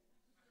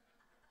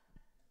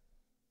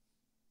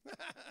 8?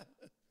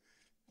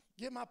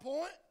 Get my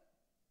point?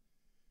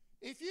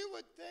 If you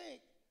would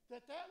think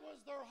that was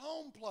their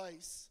home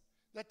place,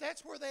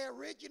 that's where they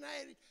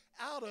originated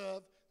out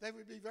of, they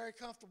would be very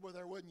comfortable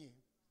there, wouldn't you?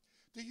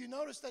 Do you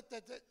notice that they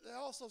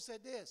also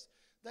said this?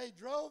 They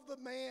drove the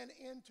man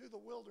into the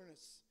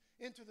wilderness,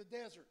 into the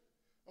desert,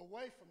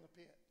 away from the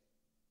pit.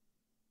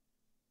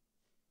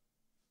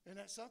 Isn't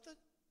that something?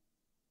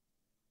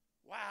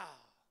 Wow.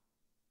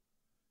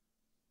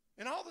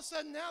 And all of a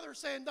sudden now they're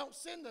saying, don't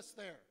send us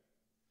there,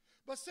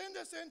 but send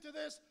us into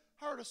this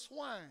herd of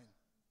swine.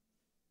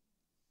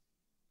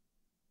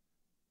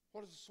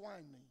 What does a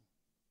swine mean?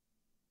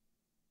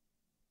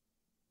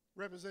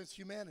 Represents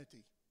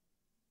humanity.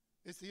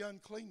 It's the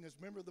uncleanness.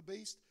 Remember the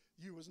beast?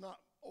 You was not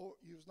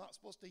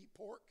supposed to eat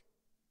pork.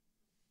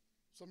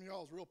 Some of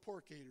y'all is real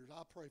pork eaters.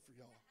 I'll pray for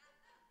y'all.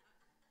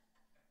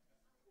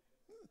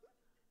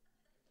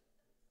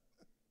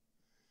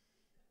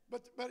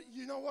 But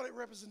you know what it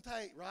represents,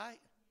 right?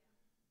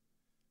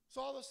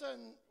 So all of a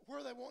sudden, where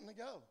are they wanting to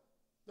go?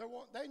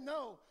 They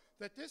know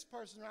that this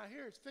person right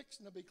here is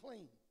fixing to be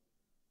clean.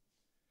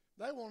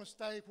 They want to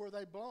stay where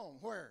they belong.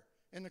 Where?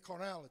 In the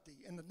carnality,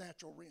 in the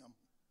natural realm.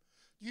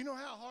 Do you know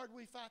how hard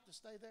we fight to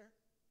stay there?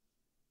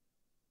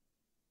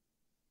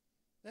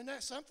 Isn't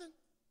that something?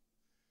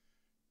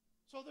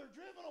 So they're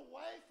driven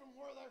away from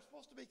where they're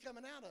supposed to be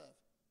coming out of.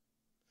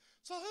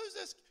 So who's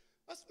this?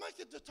 Let's make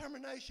a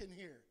determination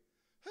here.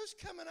 Who's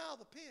coming out of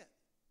the pit?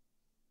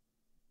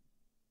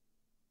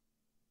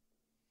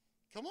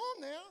 Come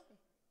on now.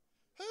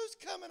 Who's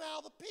coming out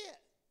of the pit?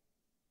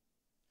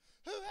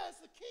 Who has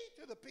the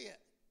key to the pit?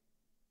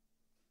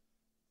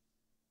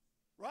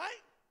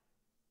 Right?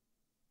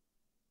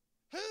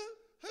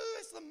 Who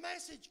is the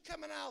message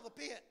coming out of the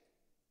pit?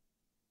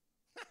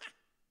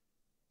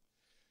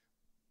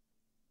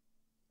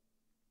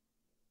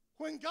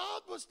 When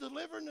God was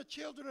delivering the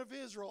children of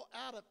Israel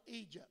out of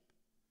Egypt,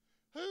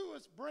 who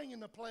was bringing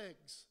the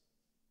plagues?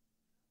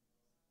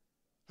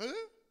 Who?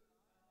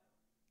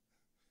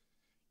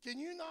 Can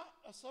you not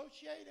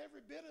associate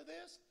every bit of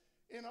this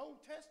in Old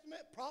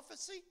Testament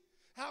prophecy?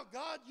 How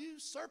God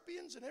used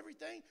serpents and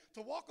everything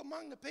to walk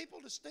among the people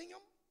to sting them?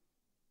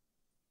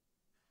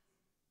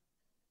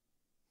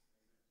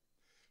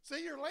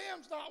 See, your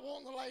lamb's not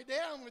wanting to lay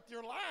down with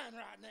your lion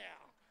right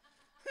now.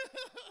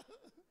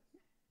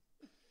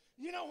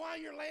 You know why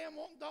your lamb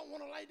don't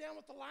want to lay down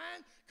with the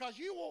lion? Because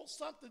you want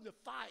something to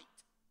fight.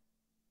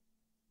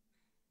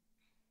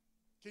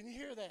 Can you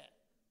hear that?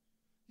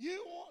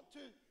 You want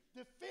to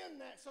defend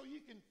that so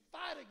you can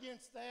fight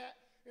against that.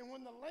 And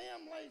when the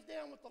lamb lays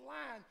down with the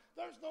lion,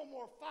 there's no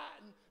more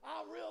fighting.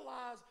 I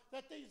realize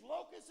that these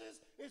locusts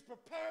is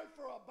prepared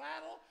for a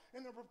battle,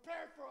 and they're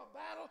prepared for a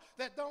battle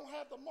that don't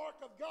have the mark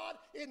of God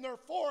in their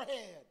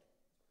forehead.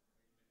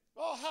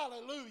 Oh,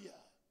 hallelujah.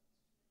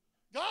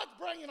 God's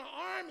bringing an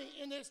army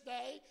in this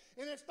day,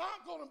 and it's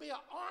not going to be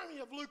an army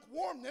of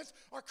lukewarmness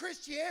or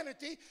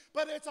Christianity,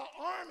 but it's an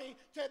army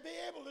to be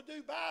able to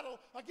do battle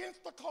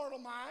against the carnal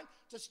mind,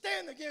 to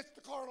stand against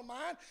the carnal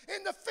mind,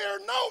 and to fear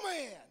no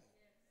man.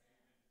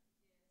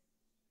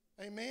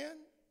 Amen?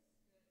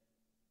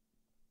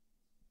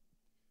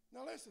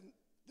 Now listen,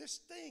 this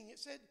thing, it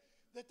said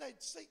that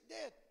they'd seek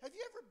death. Have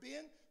you ever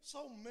been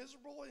so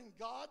miserable in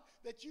God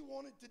that you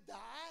wanted to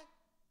die?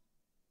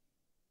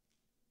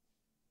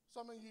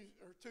 Some of you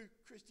are too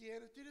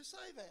Christianity to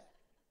say that.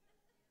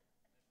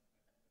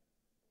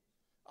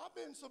 I've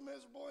been so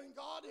miserable in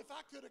God, if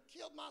I could have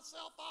killed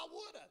myself, I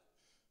would have.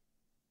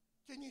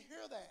 Can you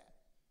hear that?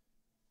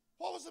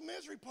 What was the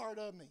misery part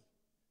of me?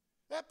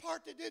 That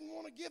part that didn't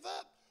want to give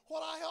up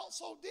what I held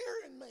so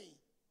dear in me.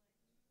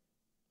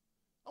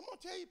 I'm going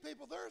to tell you,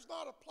 people, there's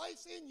not a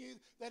place in you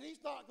that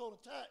he's not going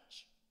to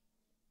touch.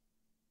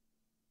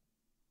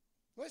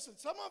 Listen,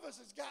 some of us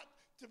has got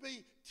to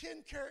be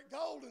 10-karat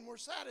gold and we're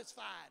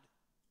satisfied.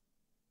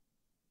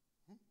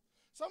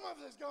 Some of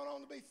us has gone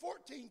on to be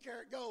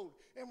 14-karat gold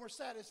and we're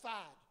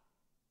satisfied.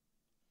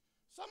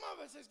 Some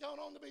of us has gone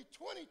on to be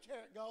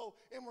 20-karat gold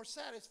and we're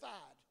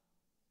satisfied.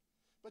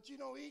 But you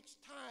know, each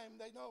time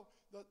they know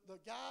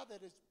the guy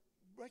that is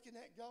breaking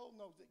that gold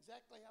knows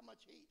exactly how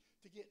much heat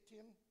to get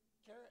 10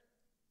 karat.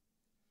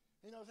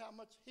 He knows how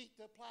much heat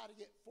to apply to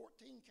get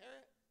 14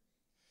 karat.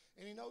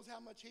 And he knows how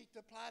much heat to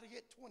apply to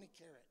get 20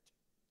 karat.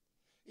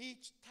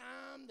 Each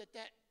time that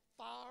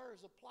fire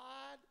is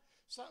applied,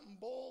 something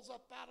boils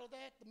up out of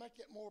that to make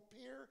it more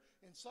pure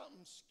and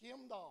something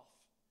skimmed off.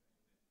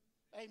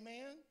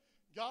 Amen.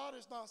 God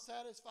is not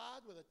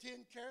satisfied with a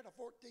 10 karat, a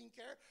 14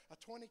 karat, a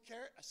 20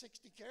 karat, a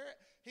 60 karat.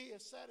 He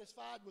is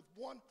satisfied with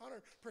 100%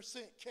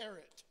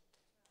 karat.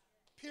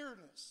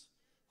 Pureness.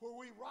 Where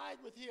we ride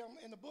with him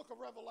in the book of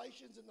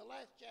Revelations in the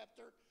last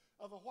chapter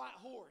of a white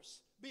horse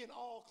being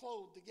all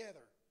clothed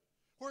together.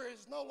 Where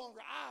it's no longer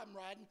I'm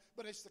riding,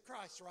 but it's the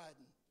Christ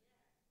riding.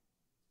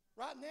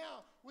 Right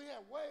now, we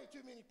have way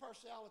too many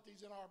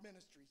personalities in our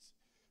ministries.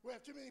 We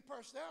have too many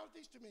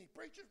personalities, too many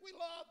preachers we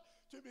love,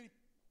 too many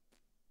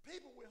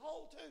people we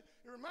hold to.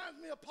 It reminds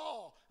me of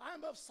Paul.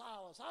 I'm of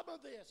Silas. I'm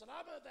of this and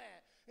I'm of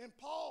that. And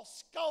Paul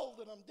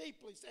scolded them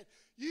deeply, said,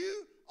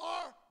 "You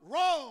are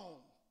wrong.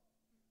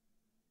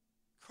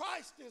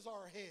 Christ is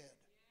our head."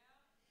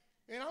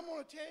 Yeah. And I'm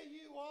going to tell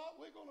you what,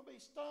 we're going to be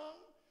stung.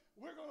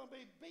 We're going to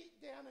be beat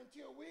down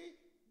until we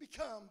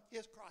become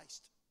his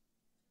Christ.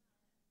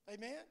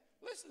 Amen?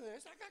 Listen to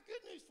this. I got good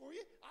news for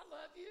you. I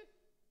love you.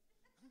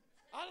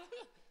 I'm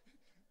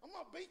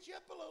going to beat you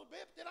up a little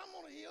bit, but then I'm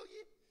going to heal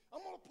you.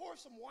 I'm going to pour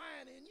some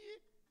wine in you.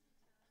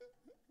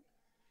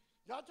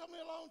 God told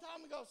me a long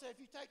time ago, said, if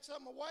you take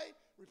something away,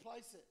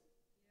 replace it.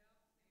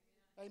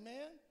 Yeah.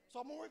 Amen? So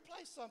I'm going to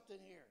replace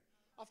something here.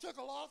 I've took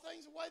a lot of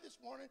things away this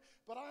morning,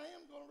 but I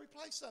am going to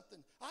replace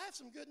something. I have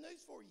some good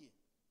news for you.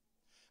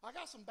 I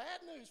got some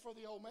bad news for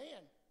the old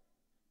man.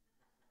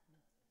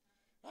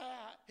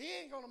 He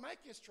ain't going to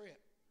make this trip.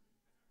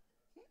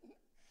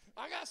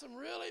 I got some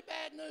really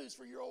bad news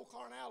for your old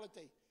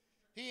carnality.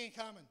 He ain't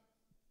coming.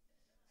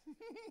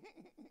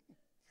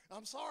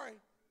 I'm sorry.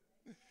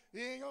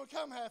 He ain't going to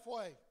come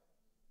halfway.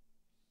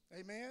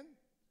 Amen?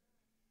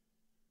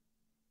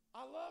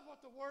 I love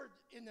what the word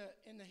in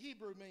the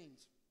Hebrew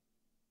means.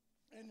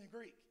 In the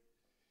Greek.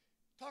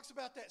 It talks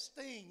about that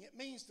sting. It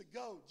means to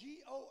goad.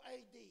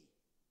 G-O-A-D.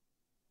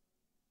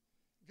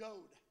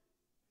 Goad.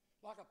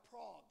 Like a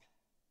prog.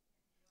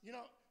 You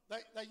know,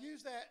 they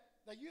use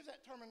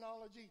that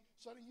terminology,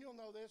 Sonny, you'll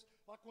know this,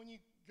 like when you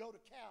goad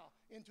a cow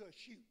into a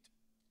chute.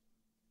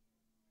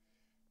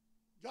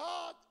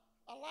 God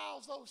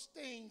allows those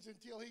stings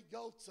until he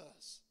goats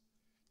us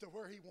to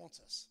where he wants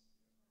us.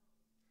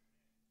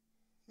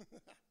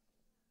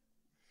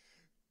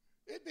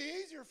 It'd be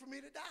easier for me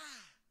to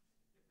die.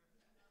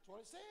 That's what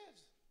it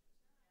says.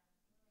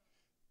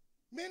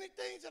 Many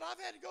things that I've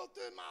had to go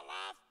through in my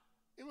life,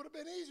 it would have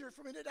been easier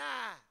for me to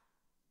die.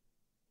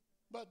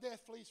 But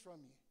death flees from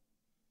you.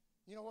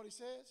 You know what he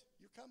says?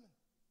 You're coming.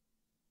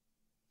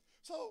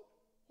 So,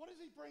 what is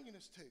he bringing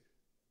us to?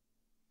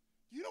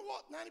 You know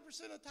what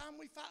 90% of the time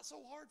we fight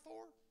so hard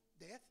for?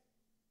 Death.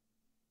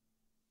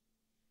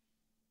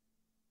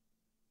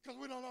 Because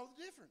we don't know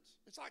the difference.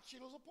 It's like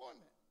Sheila's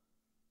appointment.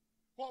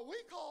 What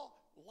we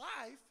call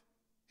life,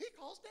 he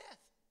calls death.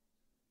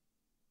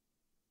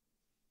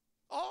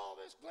 All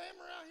this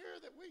glamour out here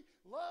that we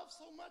love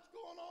so much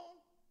going on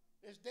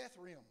is death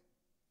realm.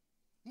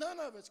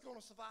 None of it's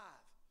going to survive.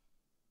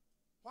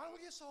 Why do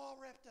we get so all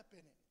wrapped up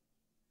in it?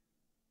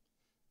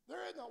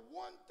 There isn't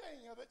one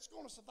thing of it's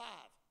going to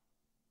survive.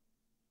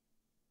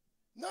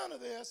 None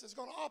of this is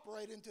going to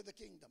operate into the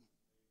kingdom.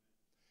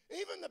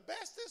 Even the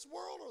best this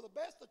world or the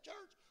best the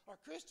church or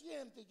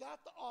Christianity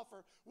got to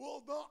offer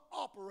will not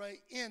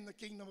operate in the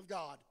kingdom of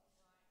God.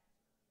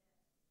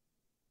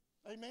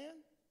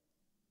 Amen?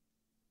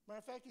 Matter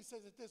of fact, he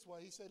says it this way.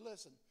 He said,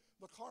 listen,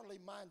 the carnally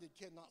minded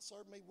cannot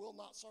serve me, will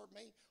not serve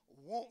me,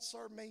 won't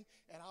serve me,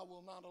 and I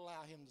will not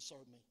allow him to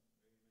serve me.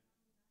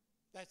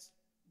 That's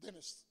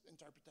Dennis'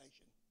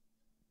 interpretation.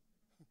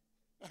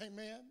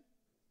 Amen?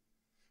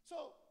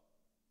 So,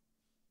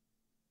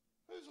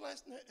 who's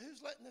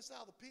letting this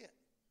out of the pit?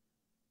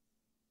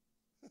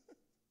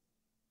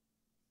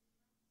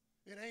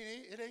 It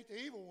ain't the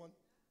evil one.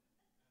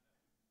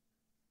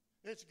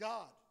 It's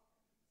God.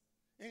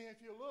 And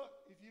if you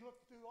look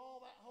through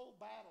all that whole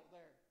battle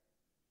there,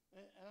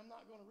 and I'm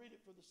not going to read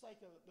it for the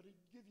sake of it, but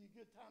it'll give you a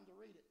good time to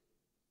read it.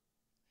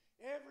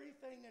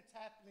 Everything that's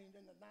happening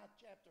in the 9th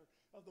chapter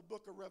of the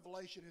book of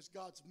Revelation is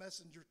God's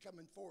messenger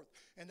coming forth.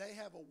 And they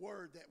have a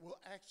word that will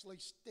actually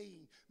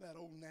sting that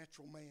old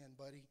natural man,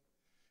 buddy.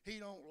 He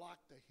don't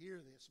like to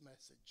hear this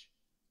message.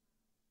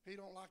 He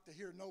don't like to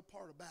hear no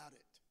part about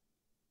it.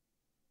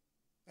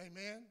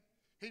 Amen?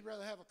 He'd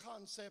rather have a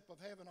concept of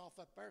heaven off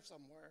up there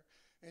somewhere,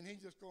 and he's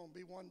just going to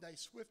be one day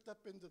swift up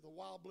into the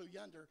wild blue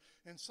yonder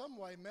in some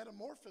way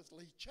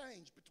metamorphosely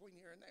change between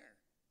here and there.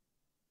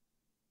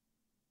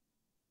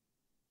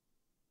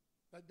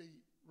 That'd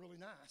be really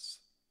nice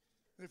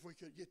if we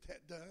could get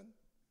that done,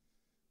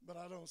 but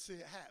I don't see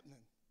it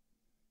happening.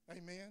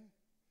 Amen?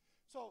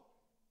 So,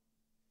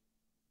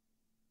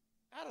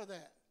 out of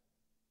that,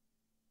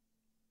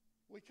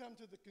 we come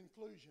to the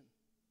conclusion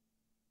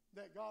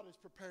that God is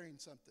preparing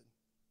something.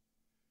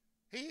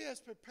 He has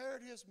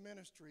prepared his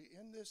ministry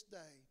in this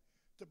day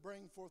to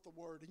bring forth the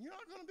word. And you're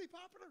not going to be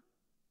popular.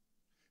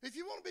 If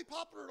you want to be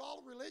popular at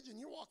all religion,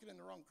 you're walking in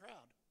the wrong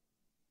crowd.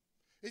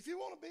 If you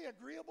want to be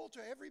agreeable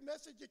to every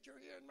message that you're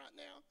hearing right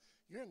now,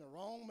 you're in the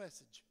wrong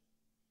message.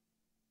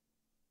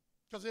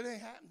 Because it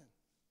ain't happening.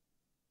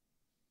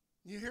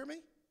 You hear me?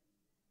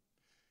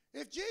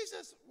 If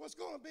Jesus was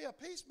going to be a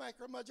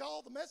peacemaker among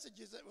all the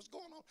messages that was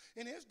going on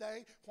in his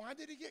day, why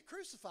did he get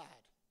crucified?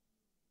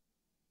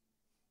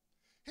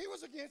 He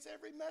was against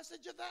every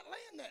message of that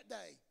land that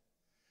day.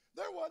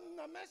 There wasn't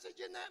a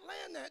message in that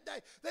land that day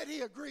that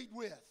he agreed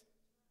with.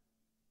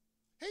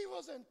 He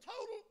was in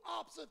total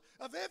opposite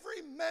of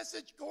every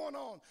message going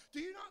on. Do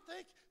you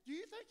think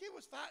he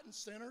was fighting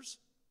sinners?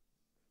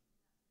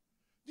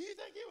 Do you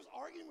think he was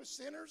arguing with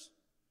sinners?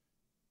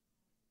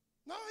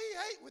 No, he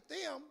ate with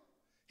them.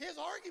 His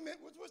argument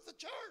was with the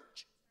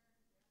church.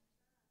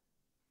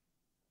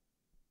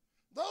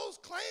 Those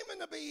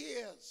claiming to be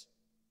his.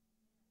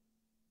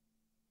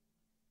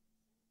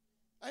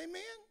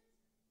 Amen?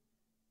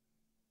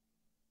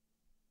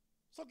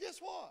 So guess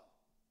what?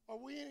 Are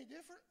we any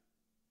different?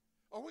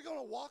 Are we going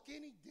to walk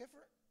any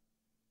different?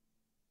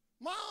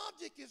 My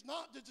object is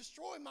not to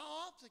destroy. My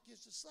object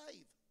is to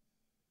save.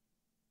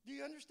 Do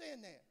you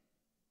understand that?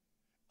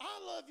 I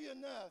love you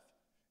enough,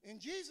 and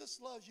Jesus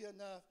loves you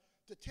enough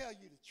to tell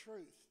you the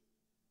truth.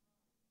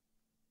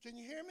 Can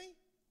you hear me?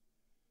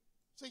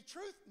 See,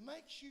 truth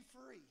makes you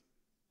free.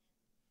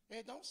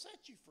 It don't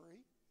set you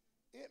free.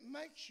 It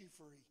makes you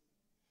free.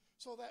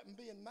 So that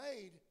being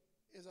made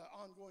is an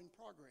ongoing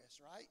progress,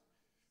 right?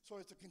 So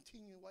it's a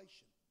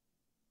continuation.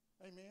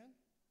 Amen?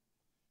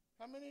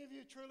 How many of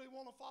you truly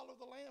want to follow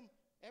the Lamb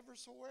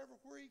eversoever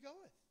where he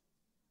goeth?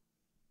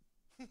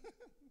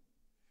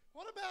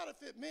 What about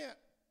if it meant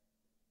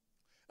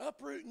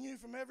uprooting you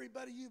from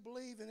everybody you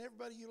believe and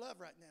everybody you love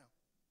right now?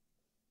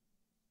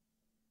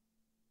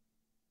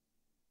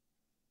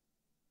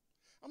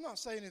 I'm not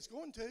saying it's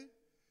going to,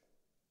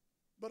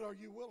 but are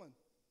you willing?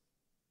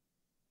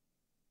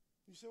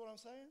 You see what I'm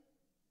saying?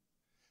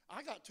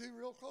 I got two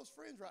real close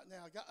friends right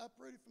now. I got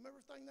uprooted from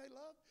everything they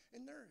love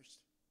and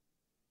nourished.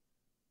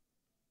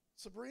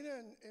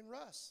 Sabrina and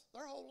Russ,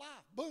 their whole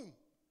life, boom.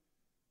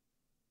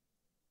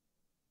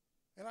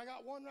 And I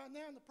got one right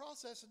now in the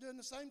process of doing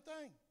the same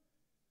thing.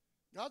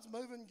 God's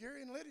moving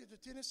Gary and Lydia to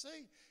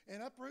Tennessee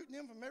and uprooting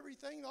them from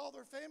everything, all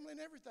their family and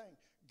everything.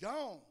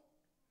 Gone.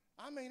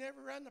 I mean,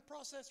 they're in the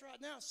process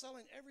right now,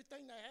 selling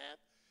everything they have,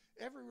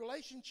 every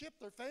relationship,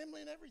 their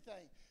family and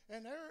everything.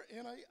 And they're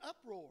in an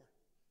uproar.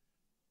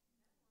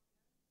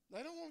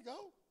 They don't want to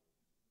go.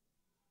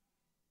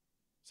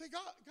 See,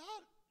 God,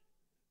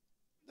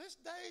 this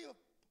day of,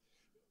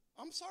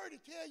 I'm sorry to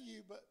tell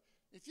you, but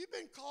if you've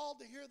been called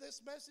to hear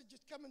this message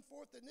that's coming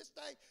forth in this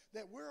day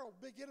that we're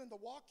beginning to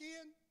walk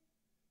in,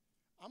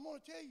 I'm going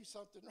to tell you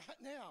something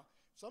right now.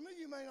 Some of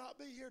you may not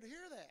be here to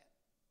hear that.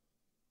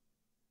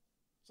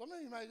 Some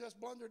of you may have just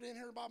blundered in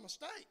here by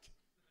mistake.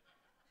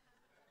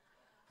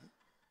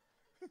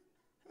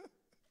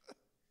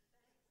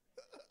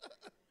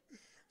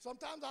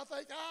 Sometimes I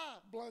think I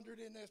blundered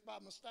in this by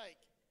mistake.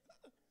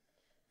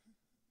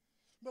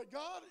 But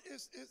God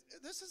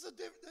this is a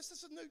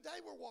new day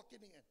we're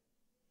walking in.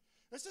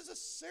 This is a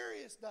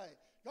serious day.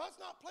 God's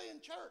not playing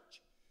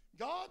church.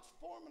 God's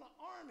forming an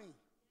army.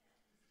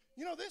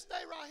 You know, this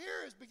day right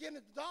here is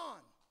beginning to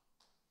dawn.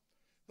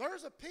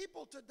 There's a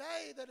people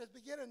today that is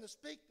beginning to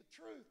speak the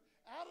truth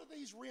out of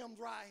these realms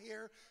right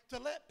here to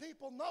let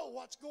people know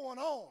what's going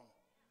on.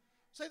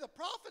 See, the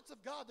prophets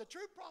of God, the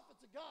true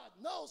prophets of God,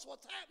 knows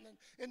what's happening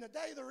in the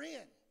day they're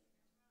in.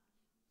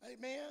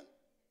 Amen?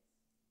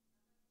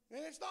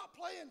 And it's not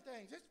playing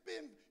things.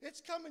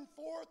 It's coming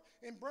forth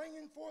and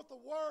bringing forth a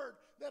word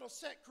that'll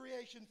set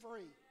creation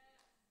free.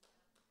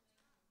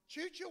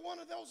 Shoot you one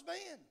of those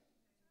men.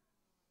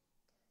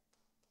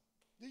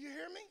 Do you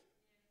hear me?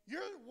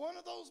 You're one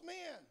of those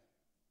men.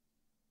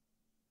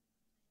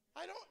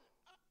 I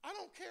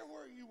don't care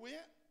where you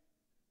went.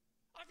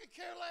 I could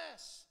care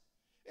less.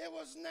 It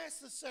was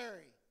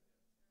necessary.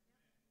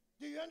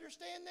 Do you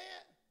understand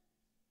that?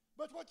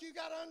 But what you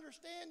got to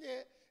understand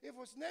is it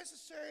was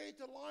necessary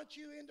to launch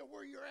you into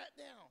where you're at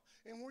now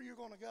and where you're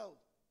going to go.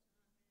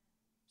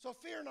 So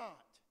fear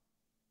not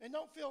and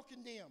don't feel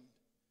condemned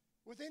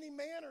with any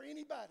man or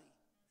anybody.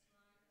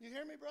 You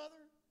hear me,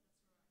 brother?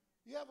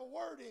 You have a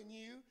word in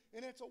you,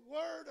 and it's a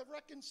word of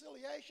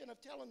reconciliation,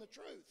 of telling the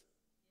truth.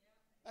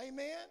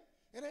 Amen?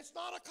 And it's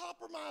not a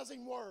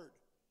compromising word.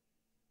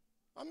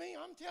 I mean,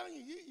 I'm telling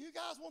you, you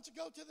guys want to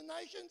go to the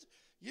nations,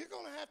 you're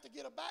going to have to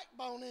get a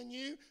backbone in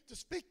you to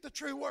speak the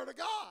true word of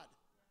God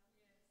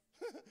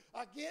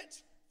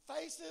against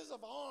faces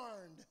of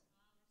armed.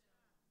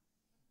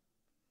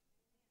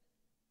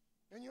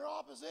 And your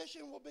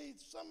opposition will be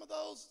some of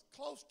those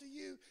close to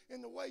you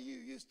in the way you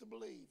used to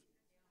believe.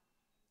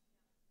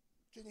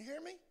 Can you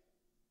hear me?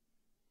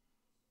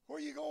 Where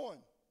are you going?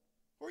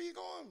 Where are you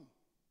going?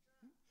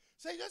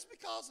 See, just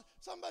because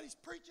somebody's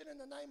preaching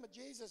in the name of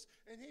Jesus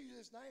and he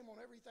uses his name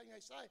on everything they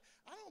say,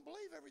 I don't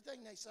believe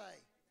everything they say.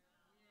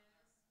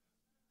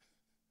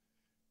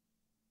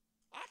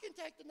 I can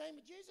take the name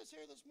of Jesus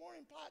here this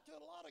morning and apply it to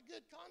a lot of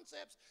good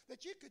concepts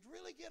that you could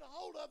really get a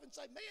hold of and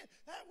say, man,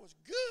 that was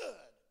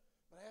good.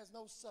 But it has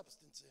no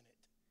substance in it.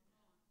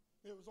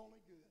 It was only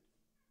good.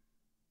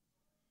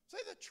 See,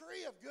 the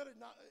tree of good,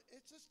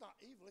 it's just not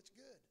evil, it's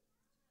good.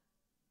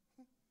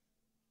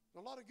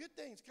 There's a lot of good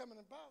things coming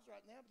in boughs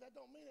right now, but that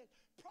don't mean it's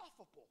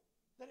profitable,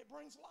 that it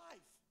brings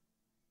life.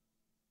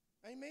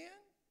 Amen?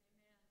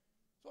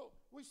 So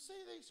we see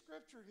the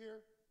scripture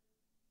here,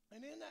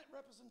 and in that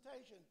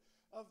representation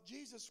of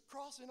Jesus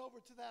crossing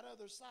over to that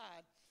other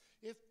side,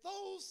 if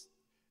those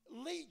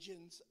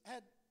legions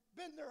had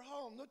been their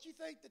home, don't you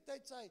think that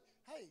they'd say,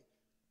 hey,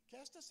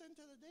 cast us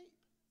into the deep?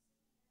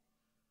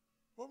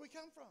 Where we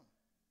come from?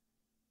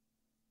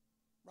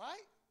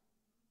 Right?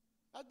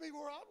 That'd be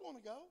where I'd want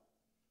to go.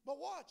 But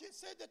watch, it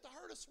said that the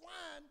herd of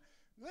swine,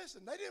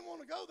 listen, they didn't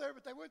want to go there,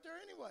 but they went there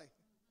anyway.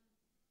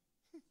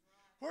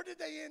 Where did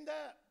they end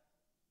up?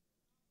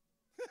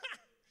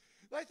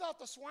 They thought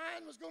the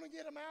swine was going to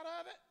get them out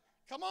of it?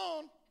 Come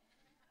on.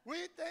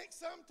 We think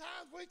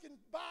sometimes we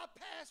can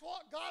bypass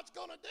what God's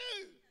going to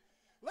do.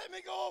 Let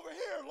me go over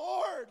here,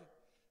 Lord.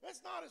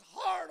 It's not as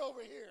hard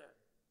over here.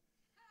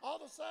 All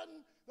of a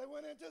sudden, they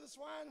went into the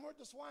swine. Where'd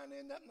the swine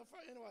end up in the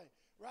front? Anyway,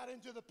 right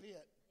into the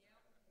pit.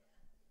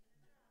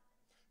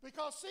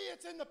 Because, see,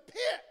 it's in the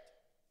pit.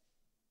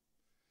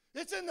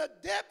 It's in the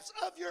depths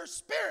of your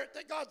spirit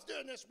that God's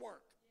doing this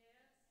work.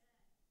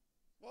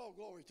 Oh,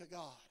 glory to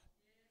God.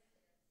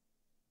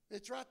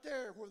 It's right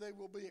there where they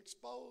will be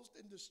exposed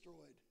and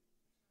destroyed.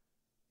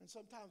 And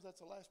sometimes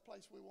that's the last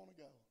place we want to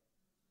go.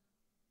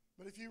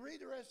 But if you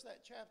read the rest of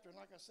that chapter, and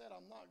like I said,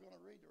 I'm not going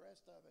to read the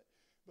rest of it,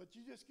 but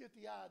you just get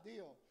the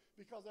ideal,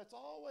 because that's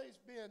always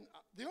been,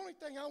 the only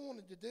thing I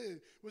wanted to do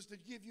was to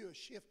give you a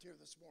shift here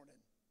this morning.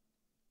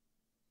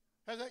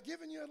 Has that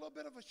given you a little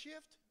bit of a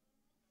shift?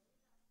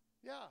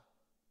 Yeah.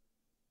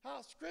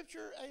 How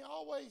Scripture ain't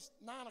always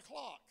 9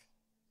 o'clock.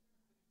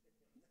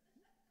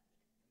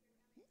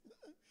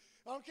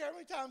 I don't care how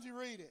many times you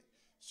read it.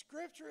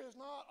 Scripture is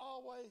not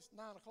always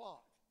 9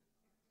 o'clock.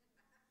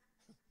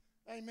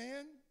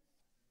 Amen?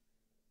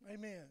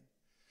 Amen.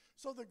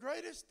 So the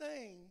greatest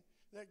thing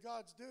that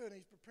God's doing,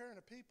 He's preparing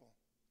a people.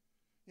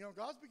 You know,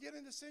 God's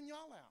beginning to send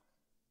y'all out.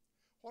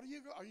 Are you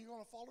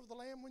going to follow the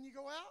Lamb when you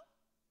go out?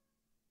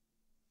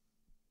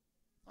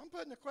 I'm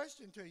putting a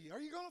question to you. Are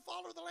you going to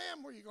follow the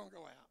Lamb where you're going to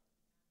go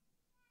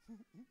out?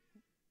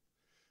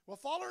 Well,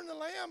 following the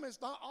Lamb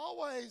is not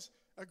always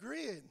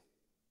agreeing.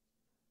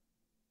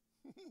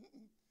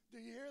 Do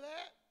you hear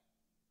that?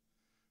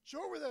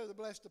 Sure, we're there to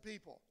bless the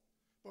people,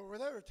 but we're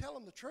there to tell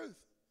them the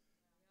truth.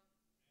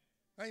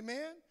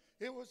 Amen?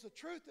 It was the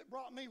truth that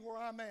brought me where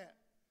I'm at,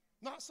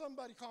 not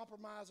somebody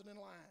compromising in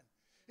line.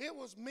 It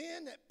was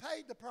men that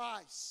paid the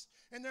price,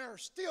 and they're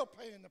still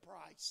paying the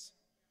price.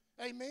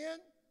 Amen?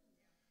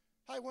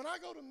 Hey, when I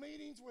go to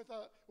meetings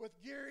with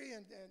Gary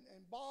and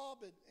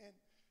Bob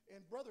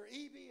and Brother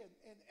Evie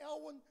and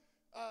Elwin,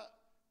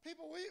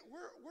 people,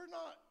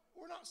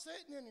 we're not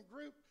sitting in a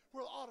group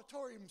where the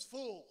auditorium's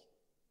full.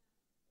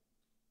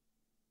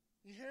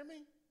 You hear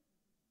me?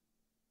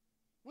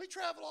 We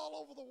travel all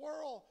over the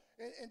world,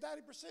 and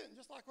 90%,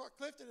 just like what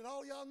Clifton and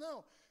all y'all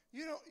know,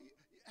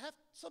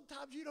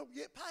 sometimes you don't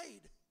get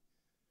paid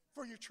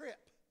for your trip.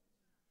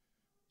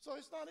 So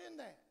it's not in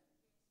that.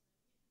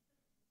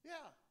 Yeah.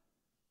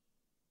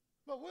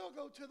 But we'll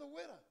go to the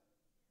widow.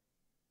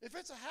 If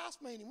it's a house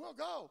meeting, we'll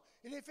go.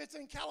 And if it's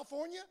in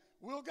California,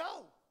 we'll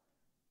go.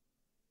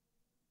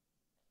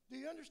 Do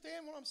you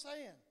understand what I'm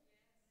saying?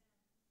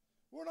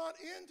 We're not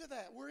into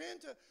that. We're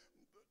into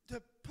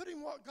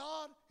putting what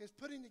God is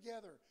putting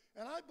together.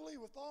 And I believe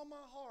with all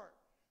my heart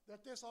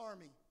that this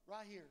army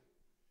right here.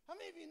 How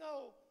many of you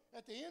know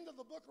at the end of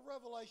the book of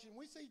Revelation,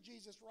 we see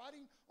Jesus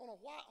riding on a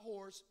white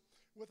horse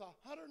with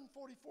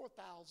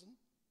 144,000.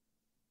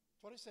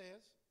 That's what it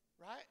says,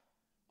 right?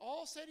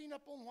 All sitting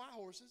up on white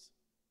horses.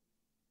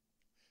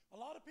 A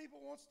lot of people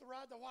wants to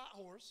ride the white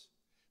horse,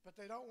 but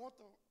they don't want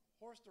the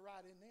horse to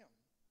ride in them.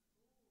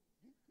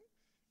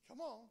 Come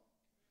on.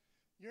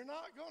 You're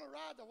not going to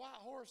ride the white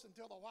horse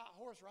until the white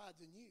horse rides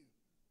in you.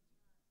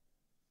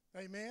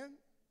 Amen?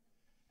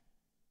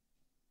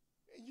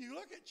 You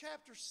look at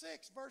chapter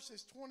 6,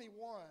 verses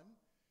 21.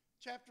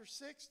 Chapter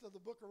 6 of the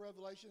book of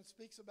Revelation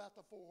speaks about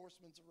the four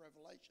horsemen of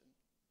Revelation.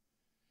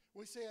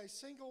 We see a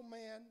single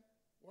man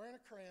wearing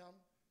a crown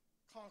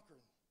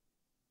conquering.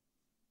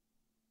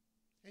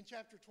 In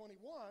chapter 21,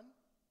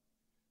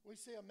 we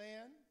see a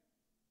man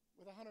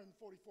with 144,000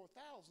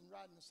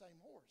 riding the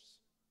same horse.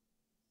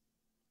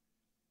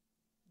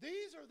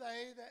 These are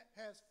they that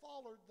has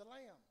followed the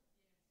Lamb.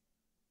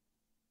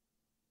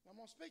 Now, I'm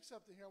going to speak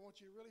something here. I want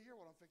you to really hear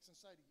what I'm fixing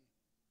to say to you.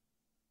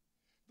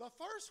 The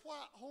first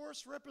white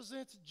horse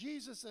represents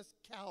Jesus as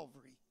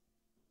Calvary.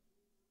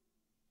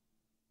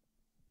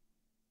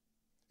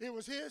 It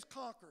was his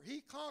conquer.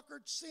 He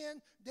conquered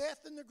sin,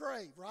 death, and the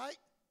grave, right?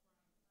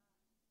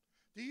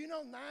 Do you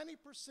know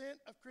 90%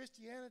 of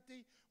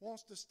Christianity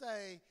wants to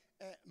stay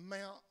at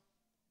Mount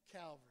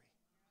Calvary?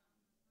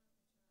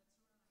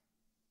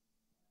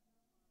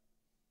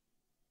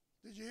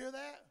 Did you hear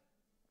that?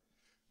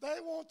 They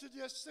want to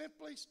just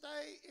simply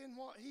stay in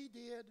what he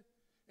did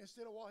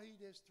instead of what he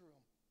did through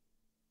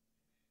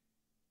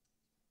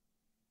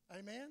them.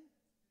 Amen?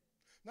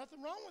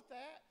 Nothing wrong with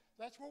that.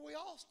 That's where we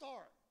all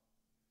start.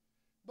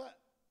 But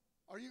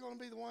are you going to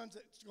be the ones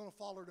that's going to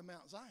follow to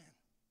Mount Zion?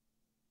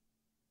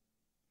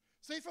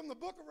 See, from the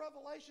book of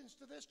Revelations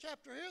to this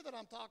chapter here that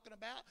I'm talking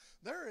about,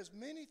 there is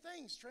many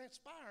things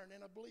transpiring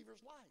in a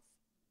believer's life.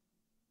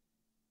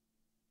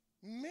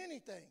 Many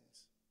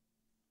things.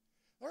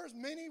 There's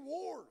many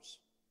wars.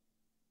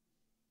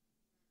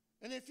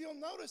 And if you'll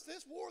notice,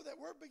 this war that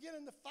we're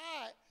beginning to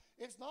fight,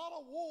 it's not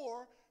a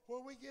war where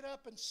we get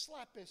up and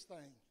slap this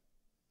thing.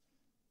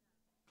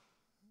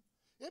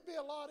 It'd be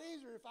a lot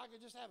easier if I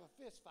could just have a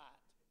fist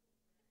fight.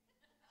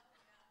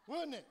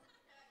 Wouldn't it?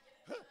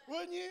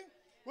 Wouldn't you?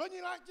 Wouldn't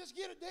you like just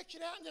get a diction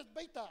out and just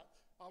beat that?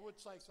 I would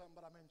say something,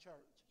 but I'm in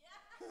church.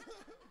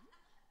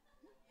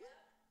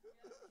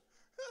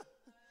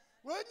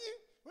 Wouldn't you?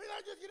 Wouldn't I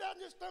just get out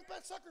and just stump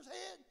that sucker's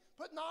head,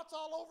 put knots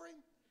all over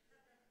him?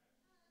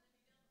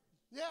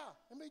 Yeah,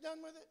 and be done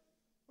with it.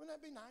 Wouldn't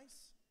that be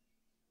nice?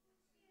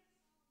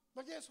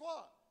 But guess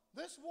what?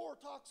 This war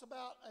talks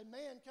about a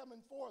man coming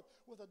forth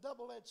with a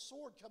double-edged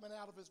sword coming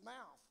out of his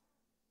mouth.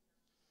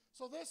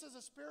 So this is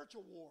a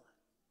spiritual war.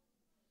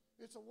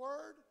 It's a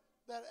word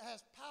that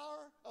has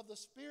power of the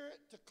Spirit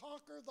to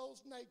conquer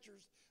those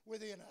natures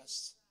within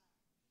us.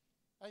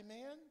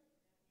 Amen?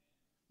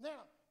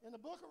 Now, in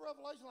the book of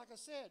Revelation, like I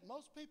said,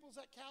 most people's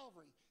at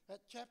Calvary,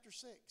 at chapter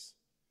 6.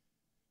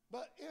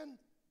 But in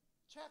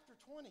chapter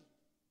 20,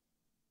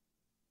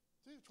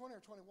 it's either 20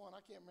 or 21,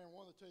 I can't remember,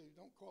 one of the two.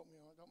 Don't quote me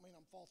on it. Don't mean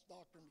I'm false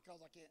doctrine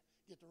because I can't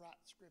get the right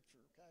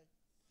scripture, okay?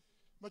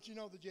 But you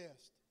know the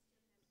gist.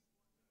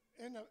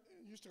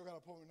 You still got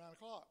an appointment at 9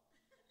 o'clock.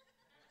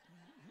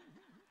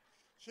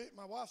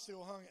 My wife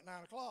still hung at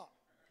 9 o'clock.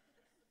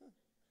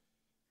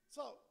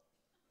 So,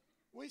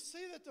 we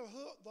see that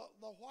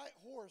the white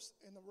horse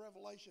in the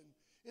Revelation,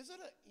 is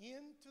it an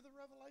end to the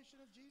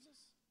revelation of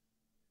Jesus?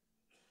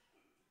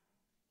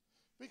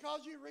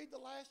 Because you read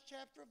the last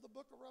chapter of the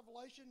book of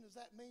Revelation, does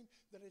that mean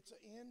that it's the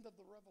end of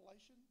the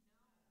revelation?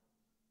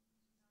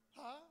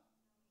 No. Huh?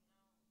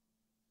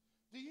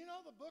 Do you know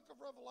the book of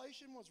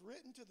Revelation was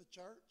written to the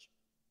church?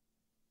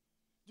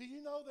 Do you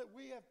know that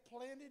we have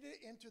planted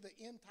it into the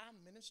end time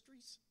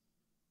ministries?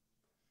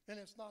 And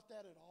it's not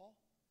that at all.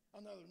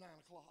 Another 9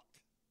 o'clock.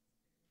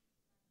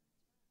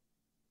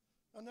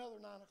 Another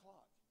 9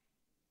 o'clock.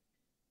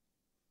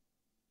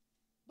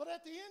 But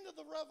at the end of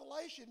the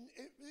Revelation,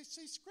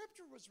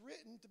 Scripture was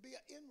written to be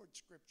an inward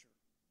Scripture.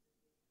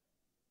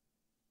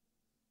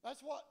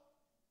 That's what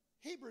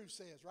Hebrews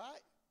says,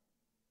 right?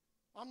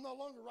 I'm no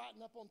longer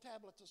writing up on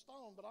tablets of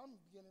stone, but I'm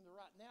beginning to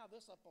write now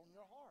this up on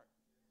your heart.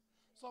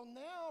 So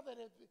now that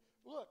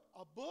look,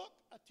 a book,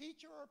 a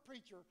teacher, or a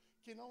preacher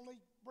can only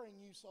bring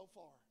you so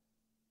far.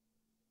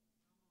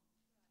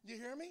 You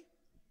hear me?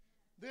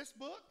 This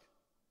book,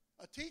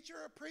 a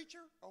teacher, a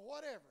preacher, or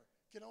whatever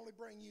can only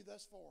bring you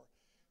thus far.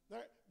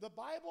 The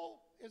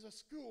Bible is a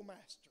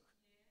schoolmaster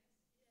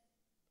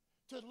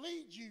to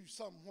lead you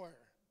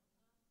somewhere.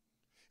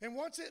 And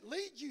once it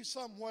leads you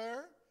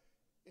somewhere,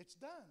 it's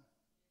done.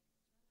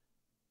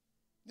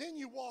 Then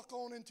you walk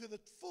on into the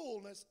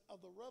fullness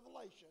of the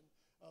revelation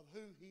of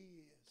who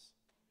he is.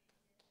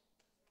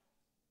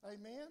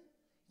 Amen?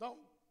 Don't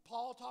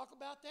Paul talk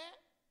about that?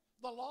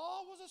 The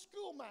law was a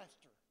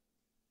schoolmaster.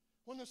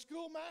 When the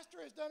schoolmaster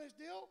has done his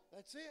deal,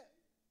 that's it.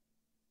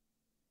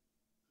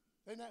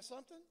 Isn't that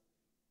something?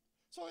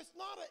 So it's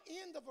not an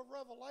end of a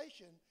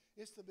revelation.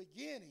 It's the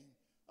beginning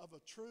of a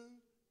true,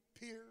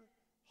 pure,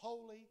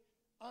 holy,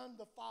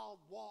 undefiled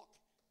walk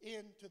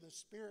into the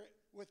Spirit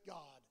with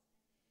God.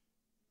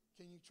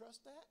 Can you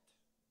trust that?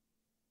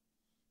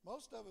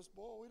 Most of us,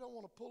 boy, we don't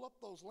want to pull up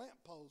those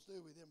lamp posts,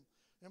 do we?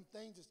 Them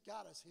things that's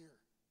got us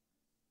here.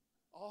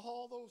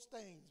 All those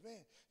things,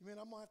 man. You mean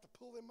I'm going to have to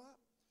pull them up?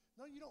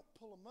 No, you don't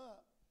pull them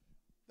up.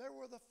 They're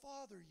where the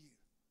Father you.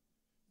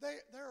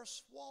 They're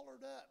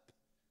swallowed up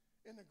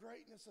in the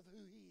greatness of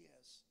who he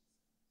is.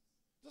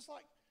 Just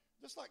like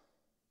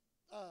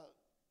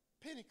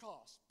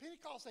Pentecost.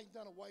 Pentecost ain't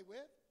done away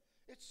with.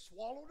 It's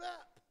swallowed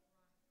up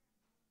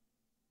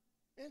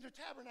into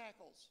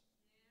tabernacles.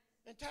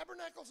 And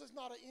tabernacles is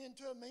not an end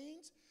to a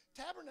means.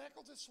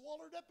 Tabernacles is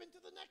swallowed up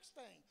into the next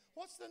thing.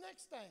 What's the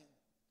next thing?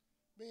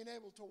 Being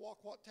able to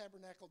walk what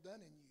tabernacle done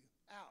in you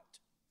out.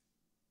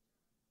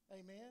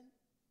 Amen?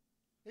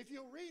 If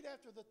you'll read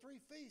after the 3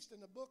 feasts in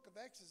the book of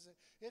Exodus,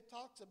 it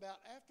talks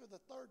about after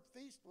the 3rd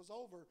feast was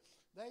over,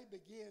 they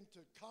began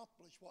to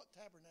accomplish what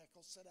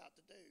Tabernacle set out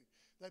to do.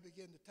 They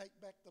began to take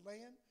back the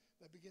land.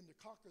 They began to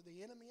conquer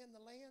the enemy in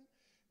the land.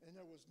 And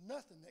there was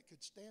nothing that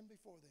could stand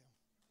before them.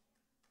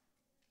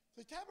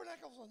 See,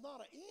 Tabernacle was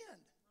not an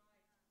end.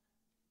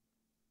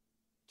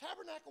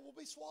 Tabernacle will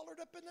be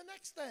swallowed up in the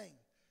next thing,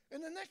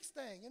 and the next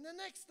thing, and the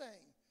next thing.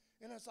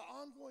 And it's an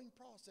ongoing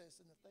process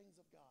in the things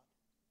of God.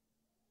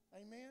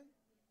 Amen?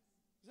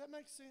 Does that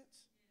make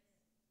sense?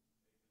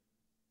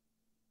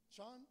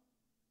 Sean?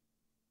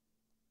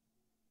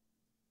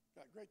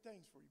 Got great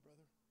things for you,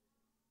 brother.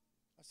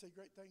 I see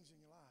great things in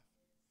your life.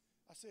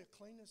 I see a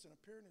cleanness and a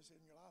pureness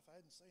in your life I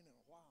hadn't seen in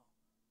a while.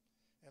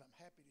 And I'm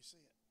happy to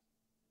see it.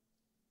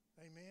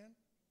 Amen?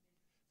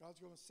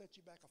 God's going to set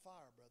you back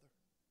afire, brother.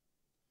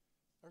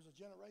 There's a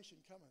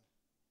generation coming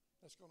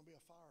that's going to be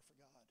a fire for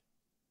God.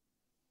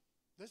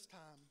 This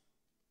time,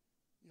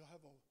 you'll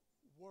have a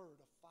word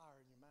of fire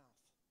in your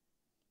mouth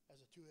as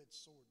a two-edged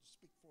sword to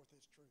speak forth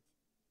His truth.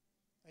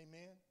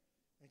 Amen?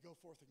 And go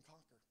forth and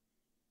conquer.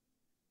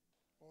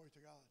 Glory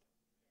to God.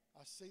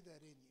 I see that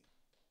in you.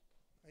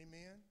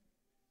 Amen?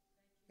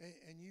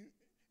 And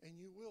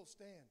you will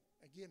stand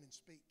again and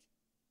speak.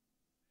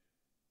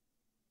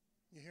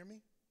 You hear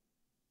me?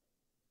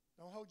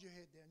 Don't hold your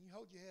head down. You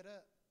hold your head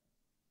up.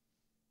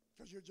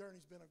 Because your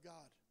journey's been of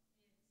God.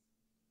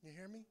 You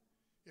hear me?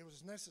 It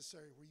was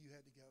necessary where you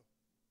had to go.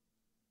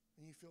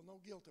 And you feel no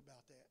guilt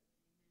about that.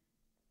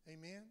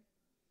 Amen?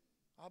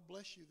 I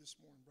bless you this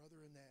morning,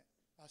 brother, in that.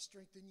 I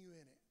strengthen you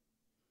in it.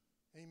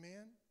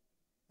 Amen?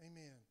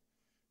 Amen.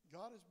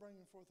 God is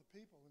bringing forth a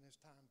people in this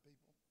time,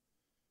 people.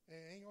 And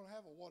it ain't going to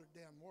have a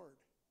watered-down word.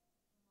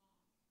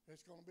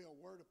 It's going to be a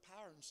word of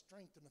power and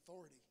strength and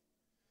authority.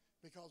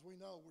 Because we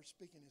know we're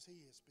speaking as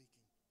He is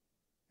speaking.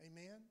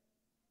 Amen?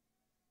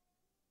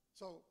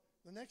 So,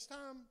 the next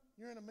time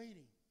you're in a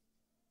meeting,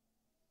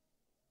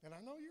 and I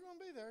know you're going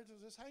to be there,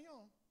 just hang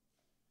on.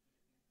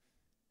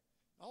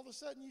 All of a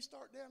sudden, you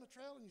start down the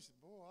trail and you say,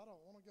 boy, I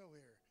don't want to go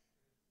here.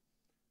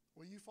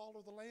 Will you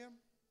follow the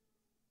Lamb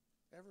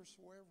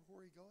everywhere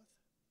where He goeth?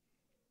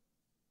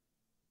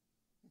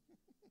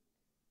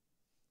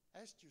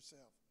 Ask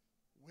yourself,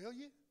 will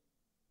you?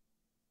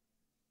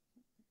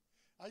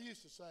 I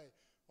used to say,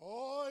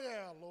 oh,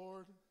 yeah,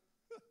 Lord.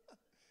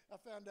 I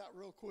found out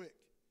real quick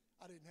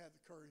I didn't have the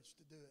courage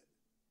to do it.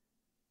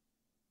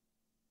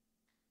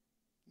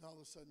 And all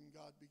of a sudden,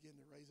 God began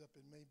to raise up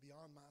in me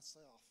beyond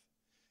myself.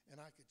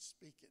 And I could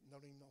speak it and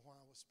don't even know why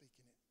I was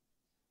speaking it.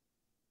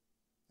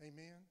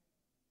 Amen?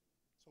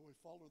 So we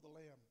follow the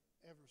Lamb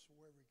ever so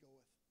wherever He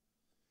goeth.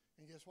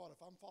 And guess what?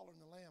 If I'm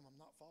following the Lamb, I'm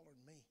not following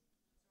me.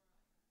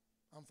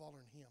 I'm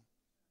following Him.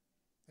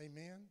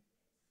 Amen?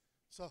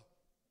 So,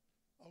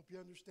 I hope you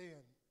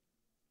understand.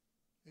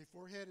 If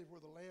we're headed where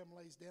the Lamb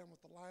lays down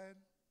with the lion,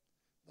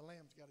 the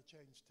Lamb's got to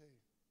change too.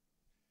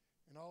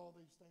 And all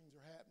these things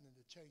are happening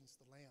to change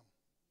the Lamb.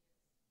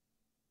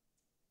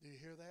 Do you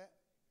hear that?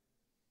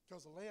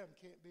 Because the Lamb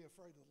can't be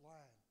afraid of the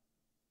lion.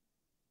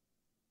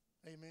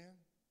 Amen?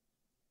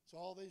 So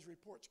all these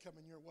reports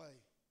coming your way,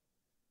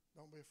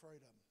 don't be afraid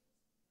of them.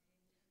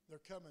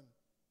 They're coming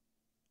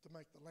to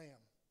make the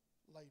Lamb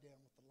lay down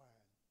with the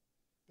lion.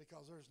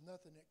 Because there's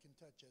nothing that can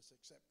touch us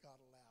except God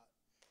allow it.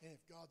 And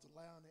if God's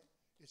allowing it,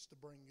 it's to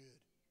bring good.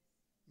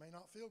 May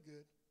not feel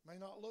good. May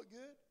not look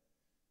good.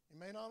 You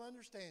may not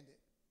understand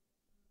it.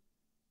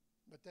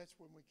 But that's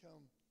when we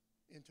come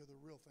into the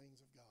real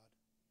things of God.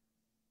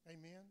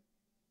 Amen?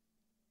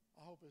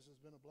 I hope this has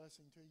been a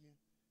blessing to you.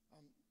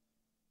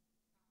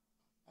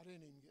 I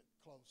didn't even get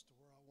close to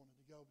where I wanted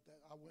to go, but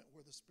I went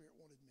where the Spirit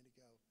wanted me to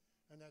go.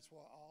 And that's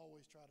what I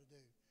always try to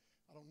do.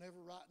 I don't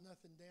never write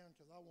nothing down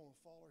because I want to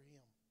follow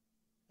Him.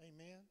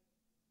 Amen?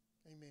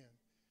 Amen.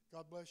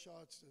 God bless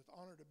y'all. It's an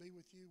honor to be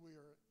with you.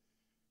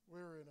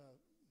 We're in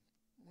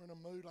a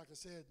mood, like I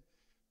said.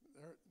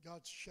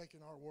 God's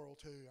shaking our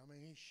world too. I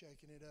mean, He's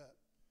shaking it up.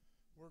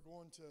 We're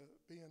going to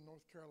be in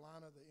North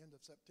Carolina the end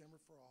of September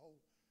for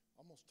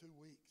almost 2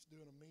 weeks,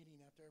 doing a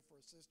meeting out there for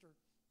a sister.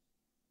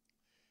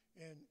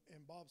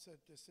 And Bob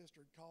said this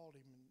sister had called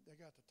him, and they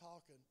got to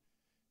talking,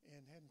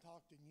 and hadn't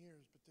talked in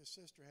years. But this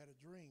sister had a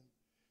dream,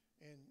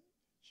 and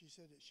she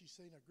said that she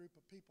seen a group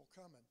of people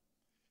coming,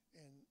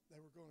 and they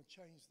were going to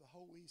change the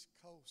whole East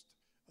Coast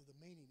of the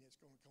meeting that's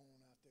going to go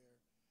on out there.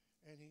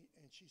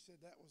 And she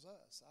said that was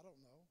us. I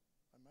don't know.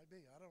 It may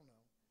be. I don't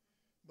know.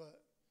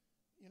 But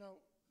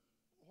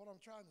what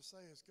I'm trying to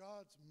say is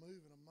God's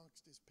moving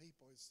amongst His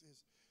people.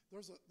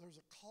 There's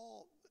a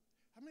call.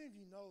 How many of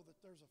you know that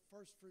there's a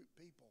first fruit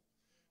people?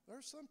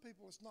 There's some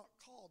people that's not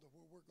called to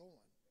where we're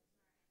going.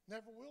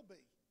 Never will be.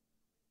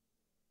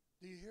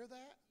 Do you hear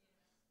that?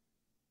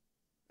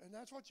 And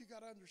that's what you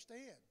got to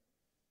understand.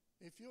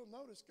 If you'll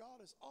notice,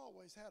 God has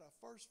always had a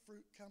first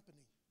fruit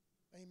company.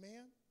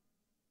 Amen?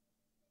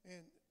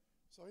 And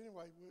so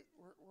anyway,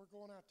 we're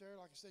going out there.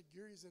 Like I said,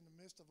 Gary's in the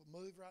midst of a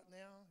move right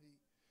now.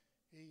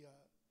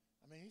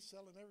 He's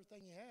selling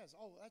everything he has.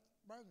 Oh, that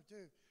reminds me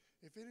too.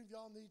 If any of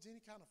y'all needs any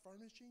kind of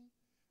furnishing,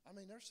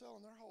 they're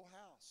selling their whole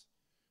house.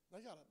 They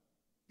got a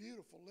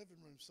beautiful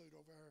living room suite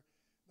over there.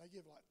 They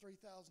give like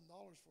 $3,000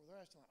 for. They're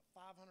asking like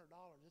 $500.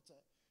 It's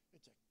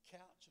a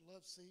couch, a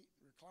love seat,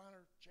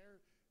 recliner,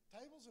 chair,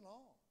 tables and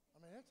all. I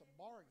mean, it's a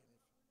bargain.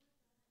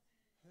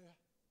 Yeah.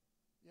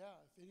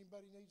 If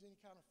anybody needs any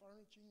kind of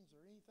furnishings or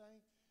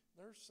anything,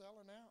 they're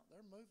selling out.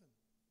 They're moving.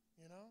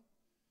 You know.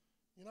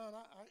 And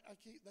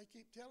they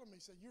keep telling me,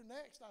 "Say you're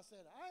next." I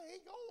said, "I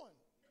ain't going.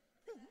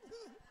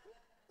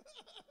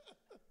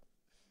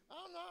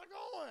 I'm not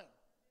going.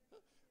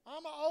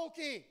 I'm a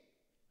Okie."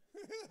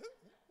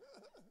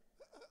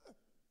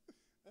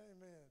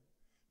 Amen.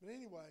 But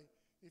anyway,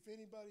 if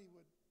anybody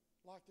would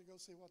like to go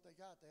see what they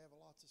got, they have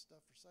lots of stuff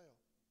for sale,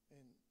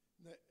 and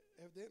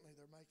evidently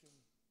they're making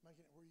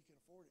it where you can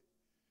afford it.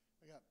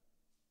 They got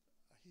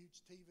a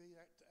huge TV.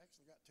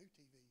 Actually, got 2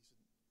 TVs,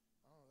 and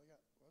I don't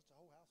know. It's a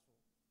whole house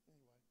full.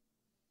 Anyway,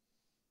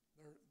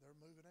 they're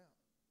moving out,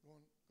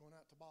 going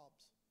out to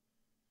Bob's.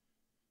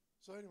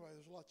 So anyway,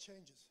 there's a lot of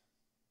changes.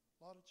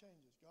 God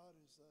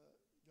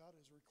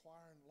is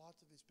requiring lots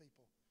of His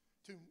people.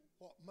 To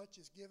what much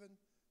is given,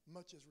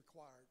 much is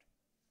required.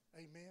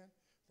 Amen.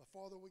 The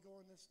farther we go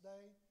in this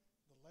day,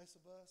 the less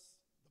of us,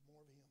 the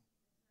more of Him.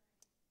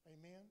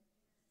 Amen.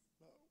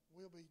 But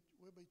we'll be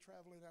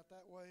traveling out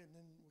that way, and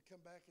then we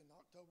come back in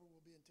October.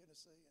 We'll be in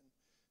Tennessee,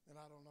 and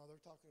I don't know.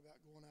 They're talking about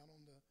going out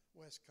on the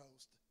West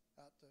Coast,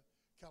 out to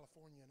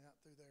California and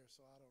out through there.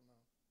 So I don't know.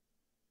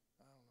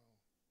 Anyway.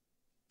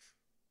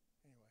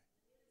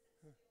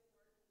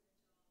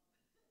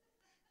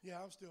 Yeah,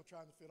 I'm still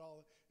trying to fit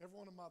every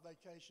one of my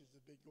vacations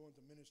has been going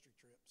to ministry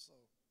trips. So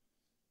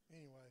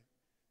anyway,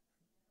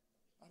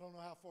 I don't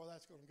know how far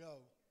that's going to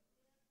go.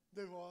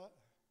 Do what?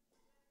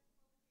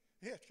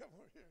 Yeah, come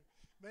over here.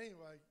 But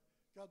anyway,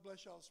 God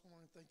bless y'all this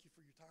morning. Thank you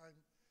for your time.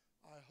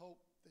 I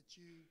hope that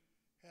you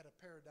had a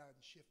paradigm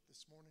shift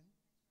this morning.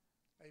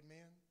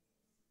 Amen.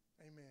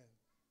 Amen.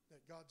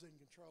 That God's in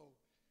control.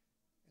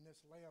 And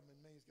this lamb in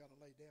me has got to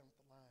lay down with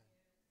the lion.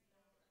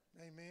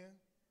 Amen.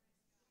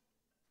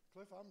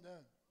 Cliff, I'm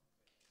done.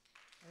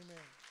 Amen.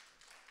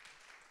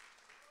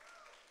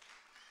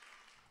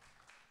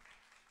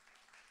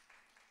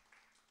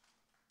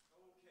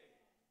 Okay.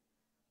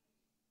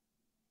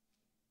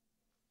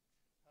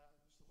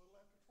 Just a little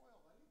after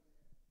 12, ain't it?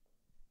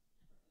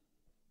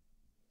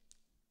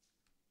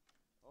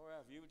 All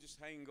right, if you would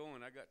just hang going,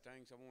 I got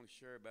things I want to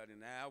share about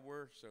in an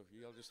hour, so if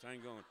y'all just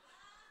hang going.